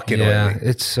 but fucking oily.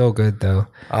 It's so good though.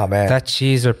 Oh man, that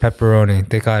cheese or pepperoni,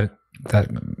 they got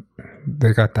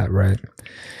that right.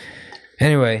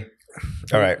 Anyway,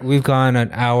 all right, we've gone an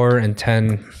hour and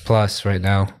 10 plus right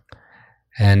now,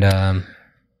 and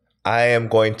I am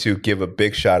going to give a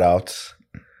big shout out.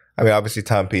 I mean, obviously,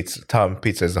 Tom Pizza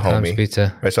is the homie. Tom's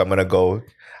Pizza. Right, so I'm gonna go.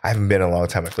 I haven't been in a long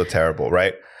time. I feel terrible,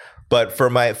 right? But for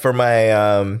my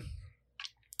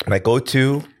my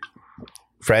go-to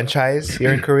franchise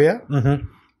here in Korea,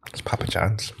 it's Papa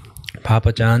John's.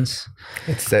 Papa John's.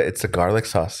 It's a garlic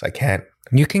sauce. I can't.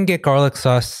 You can get garlic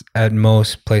sauce at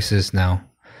most places now.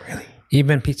 Really?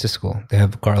 Even pizza school, they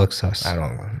have garlic sauce. I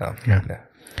don't know. Yeah.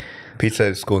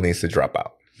 Pizza school needs to drop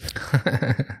out.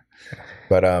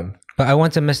 But I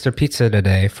went to Mr. Pizza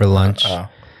today for lunch,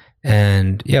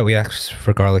 and yeah, we asked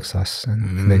for garlic sauce,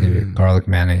 and they give you garlic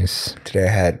mayonnaise. Today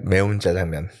I had 매운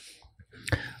짜장면.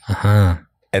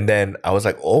 And then I was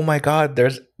like, oh my god,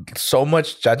 there's so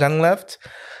much jajang left.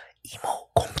 이모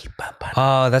공깃밥.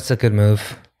 Oh, that's a good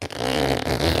move.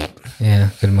 Yeah,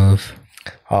 good move.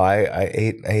 Oh, I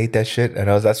ate that shit, and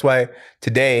that's why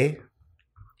today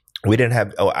we didn't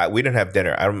have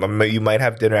dinner. I remember you might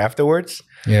have dinner afterwards.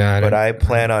 Yeah, but I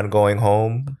plan on going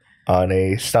home on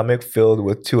a stomach filled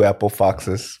with 2 apple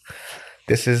foxes.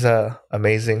 This is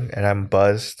amazing, and I'm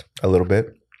buzzed a little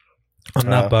bit. I'm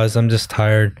not buzzed. I'm just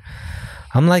tired.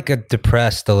 I'm like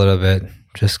depressed a little bit,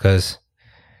 just because,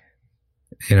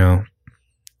 you know,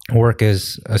 work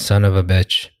is a son of a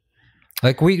bitch.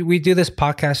 Like we do this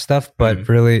podcast stuff, but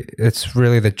really, it's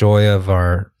really the joy of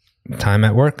our time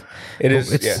at work.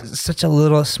 It's such a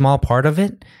little small part of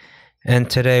it. And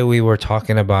today we were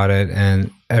talking about it,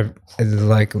 and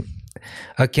like,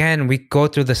 again, we go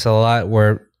through this a lot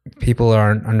where people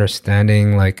aren't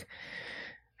understanding, like,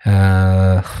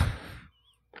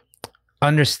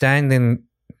 understanding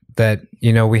that,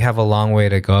 you know, we have a long way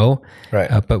to go,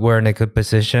 right? But we're in a good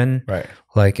position, right?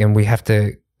 Like, and we have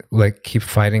to like keep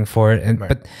fighting for it. And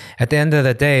but at the end of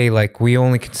the day, like, we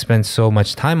only can spend so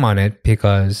much time on it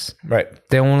because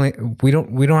we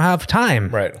don't have time,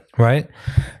 right?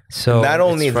 So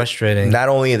it's frustrating. Not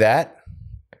only that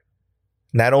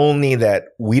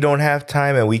we don't have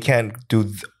time and we can't do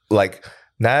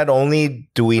not only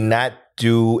do we not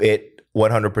do it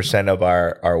 100% of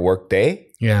our work day,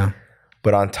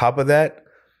 but on top of that,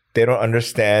 they don't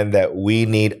understand that we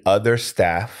need other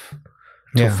staff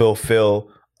to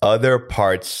fulfill other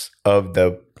parts of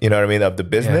the, you know what I mean, of the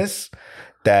business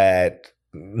that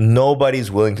nobody's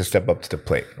willing to step up to the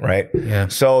plate, right? Yeah.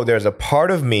 So there's a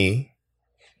part of me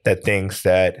that thinks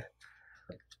that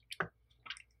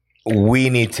we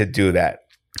need to do that.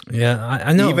 Yeah,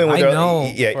 I know. Even with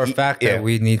for a fact that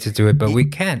we need to do it, but we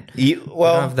can't.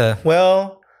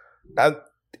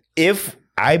 If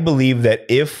I believe that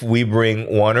if we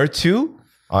bring 1 or 2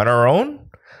 on our own,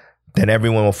 then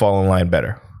everyone will fall in line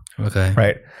better. Okay.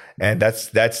 Right. And that's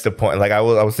the point. Like I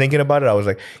was thinking about it. I was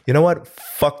like, you know what?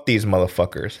 Fuck these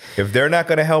motherfuckers. If they're not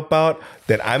going to help out,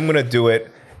 then I'm going to do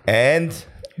it. And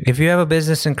if you have a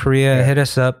business in Korea, hit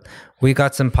us up. We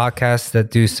got some podcasts that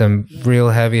do some real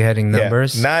heavy hitting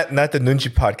numbers. Not the Noonchi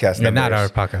podcast numbers. Not our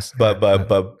podcast. But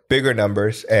bigger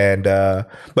numbers. And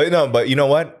but you know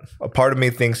what? A part of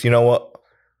me thinks, you know what?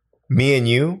 Me and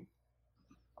you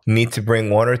need to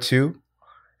bring 1 or 2.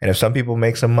 And if some people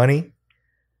make some money,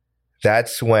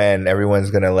 that's when everyone's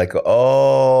going to like,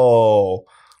 oh.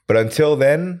 But until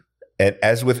then, and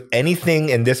as with anything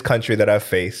in this country that I've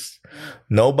faced,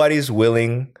 nobody's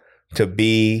willing to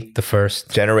be the first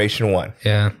generation 1.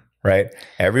 Yeah. Right?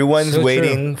 Everyone's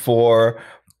waiting for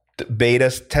beta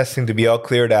testing to be all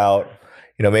cleared out.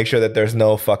 Make sure that there's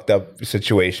no fucked up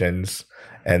situations.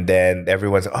 And then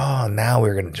everyone's, oh, now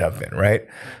we're going to jump in, right?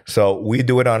 So we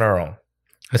do it on our own.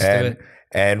 Let's do it.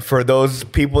 And for those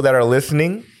people that are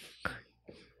listening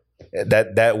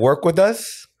that work with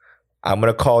us, I'm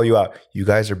going to call you out. You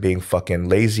guys are being fucking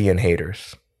lazy and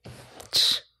haters.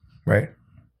 Right?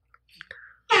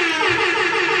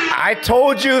 I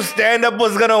told you stand-up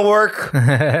was going to work.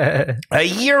 A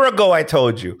year ago, I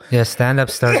told you. Yeah, stand-up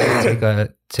started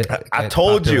I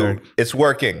told popular. you it's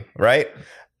working, right?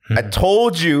 We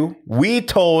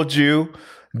told you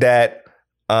that,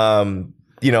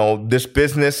 this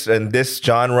business and this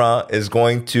genre is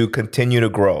going to continue to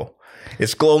grow.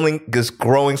 It's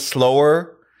growing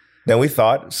slower than we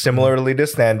thought, similarly to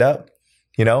stand-up,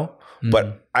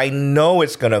 But I know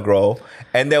it's going to grow.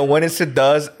 And then when it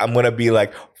does, I'm going to be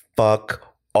like, fuck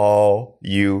all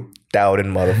you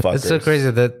doubting motherfuckers. It's so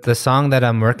crazy. The song that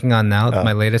I'm working on now,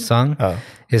 my latest song,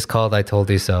 is called I Told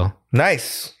You So.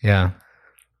 Nice. Yeah.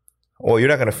 Well, you're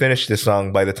not going to finish this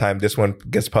song by the time this one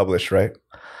gets published, right?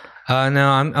 No,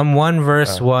 I'm one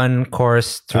verse, one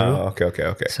chorus through. Oh,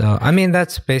 okay. So, I mean,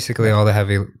 that's basically all the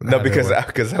heavy. No, because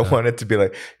I wanted to be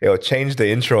like, change the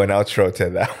intro and outro to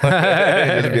that one.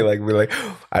 Just be like,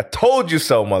 I told you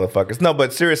so, motherfuckers. No,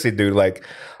 but seriously, dude,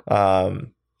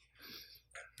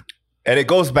 and it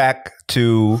goes back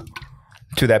to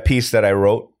that piece that I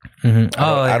wrote. Mm-hmm.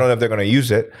 I don't know if they're going to use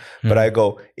it, but I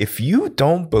go, if you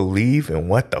don't believe in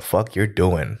what the fuck you're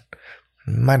doing,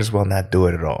 you might as well not do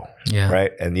it at all. Yeah.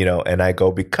 Right. And, and I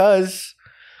go, because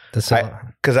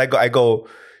I go,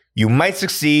 you might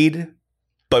succeed,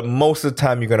 but most of the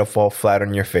time you're going to fall flat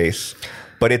on your face.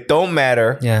 But it don't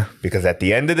matter. Yeah. Because at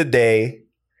the end of the day,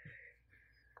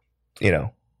 yeah.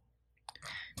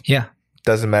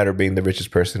 Doesn't matter being the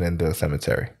richest person in the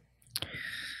cemetery.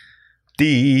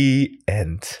 The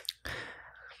end.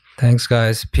 Thanks,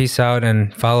 guys. Peace out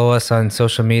and follow us on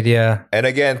social media. And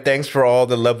again, thanks for all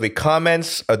the lovely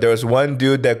comments. There was one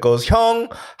dude that goes, 형,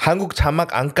 한국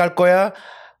자막 안 깔 거야?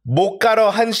 못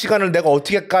깔어. 1시간을 내가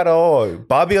어떻게 깔어?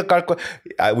 Bobby가 깔 거야.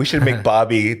 We should make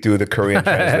Bobby do the Korean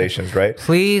translations, right?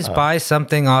 Please buy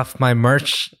something off my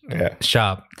merch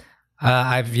shop.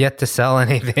 I've yet to sell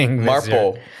anything.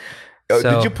 Marple.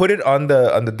 Did you put it on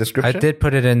the description? I did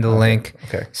put it in the link.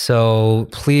 Okay. So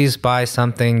please buy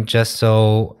something just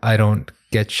so I don't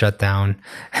get shut down.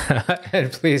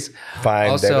 And please.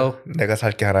 Fine. Also, 내가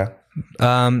살게 하나.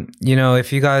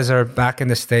 If you guys are back in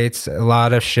the States, a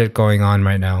lot of shit going on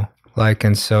right now.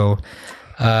 And so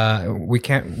we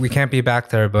can't be back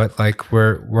there, but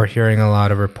we're hearing a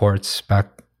lot of reports back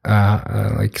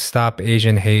stop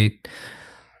Asian hate.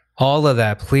 All of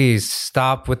that, please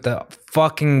stop with the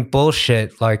fucking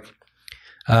bullshit.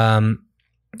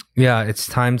 It's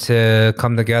time to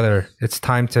come together. It's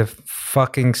time to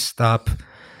fucking stop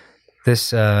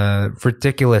this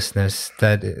ridiculousness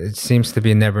that it seems to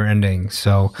be never ending.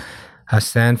 So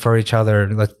stand for each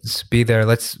other. Let's be there.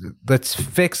 Let's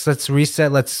fix. Let's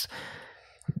reset. Let's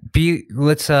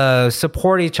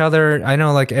support each other. I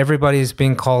know everybody's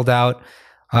being called out.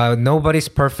 Nobody's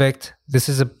perfect. This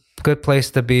is a good place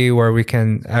to be where we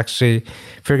can actually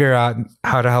figure out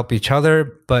how to help each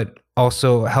other, but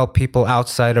also help people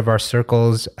outside of our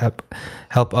circles,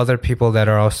 help other people that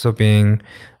are also being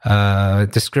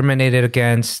discriminated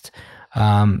against.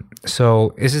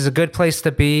 So this is a good place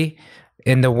to be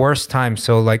in the worst time.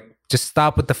 So just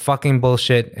stop with the fucking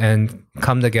bullshit and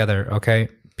come together. Okay.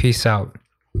 Peace out.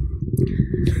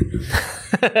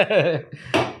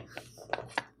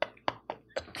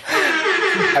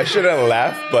 I shouldn't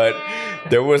laugh, but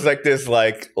there was this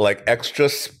extra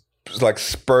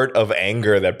spurt of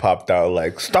anger that popped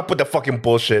out. Stop with the fucking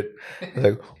bullshit.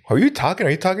 Are you talking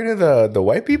to the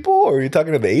white people, or are you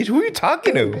talking to the Asian? Who are you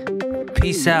talking to?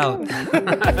 Peace out.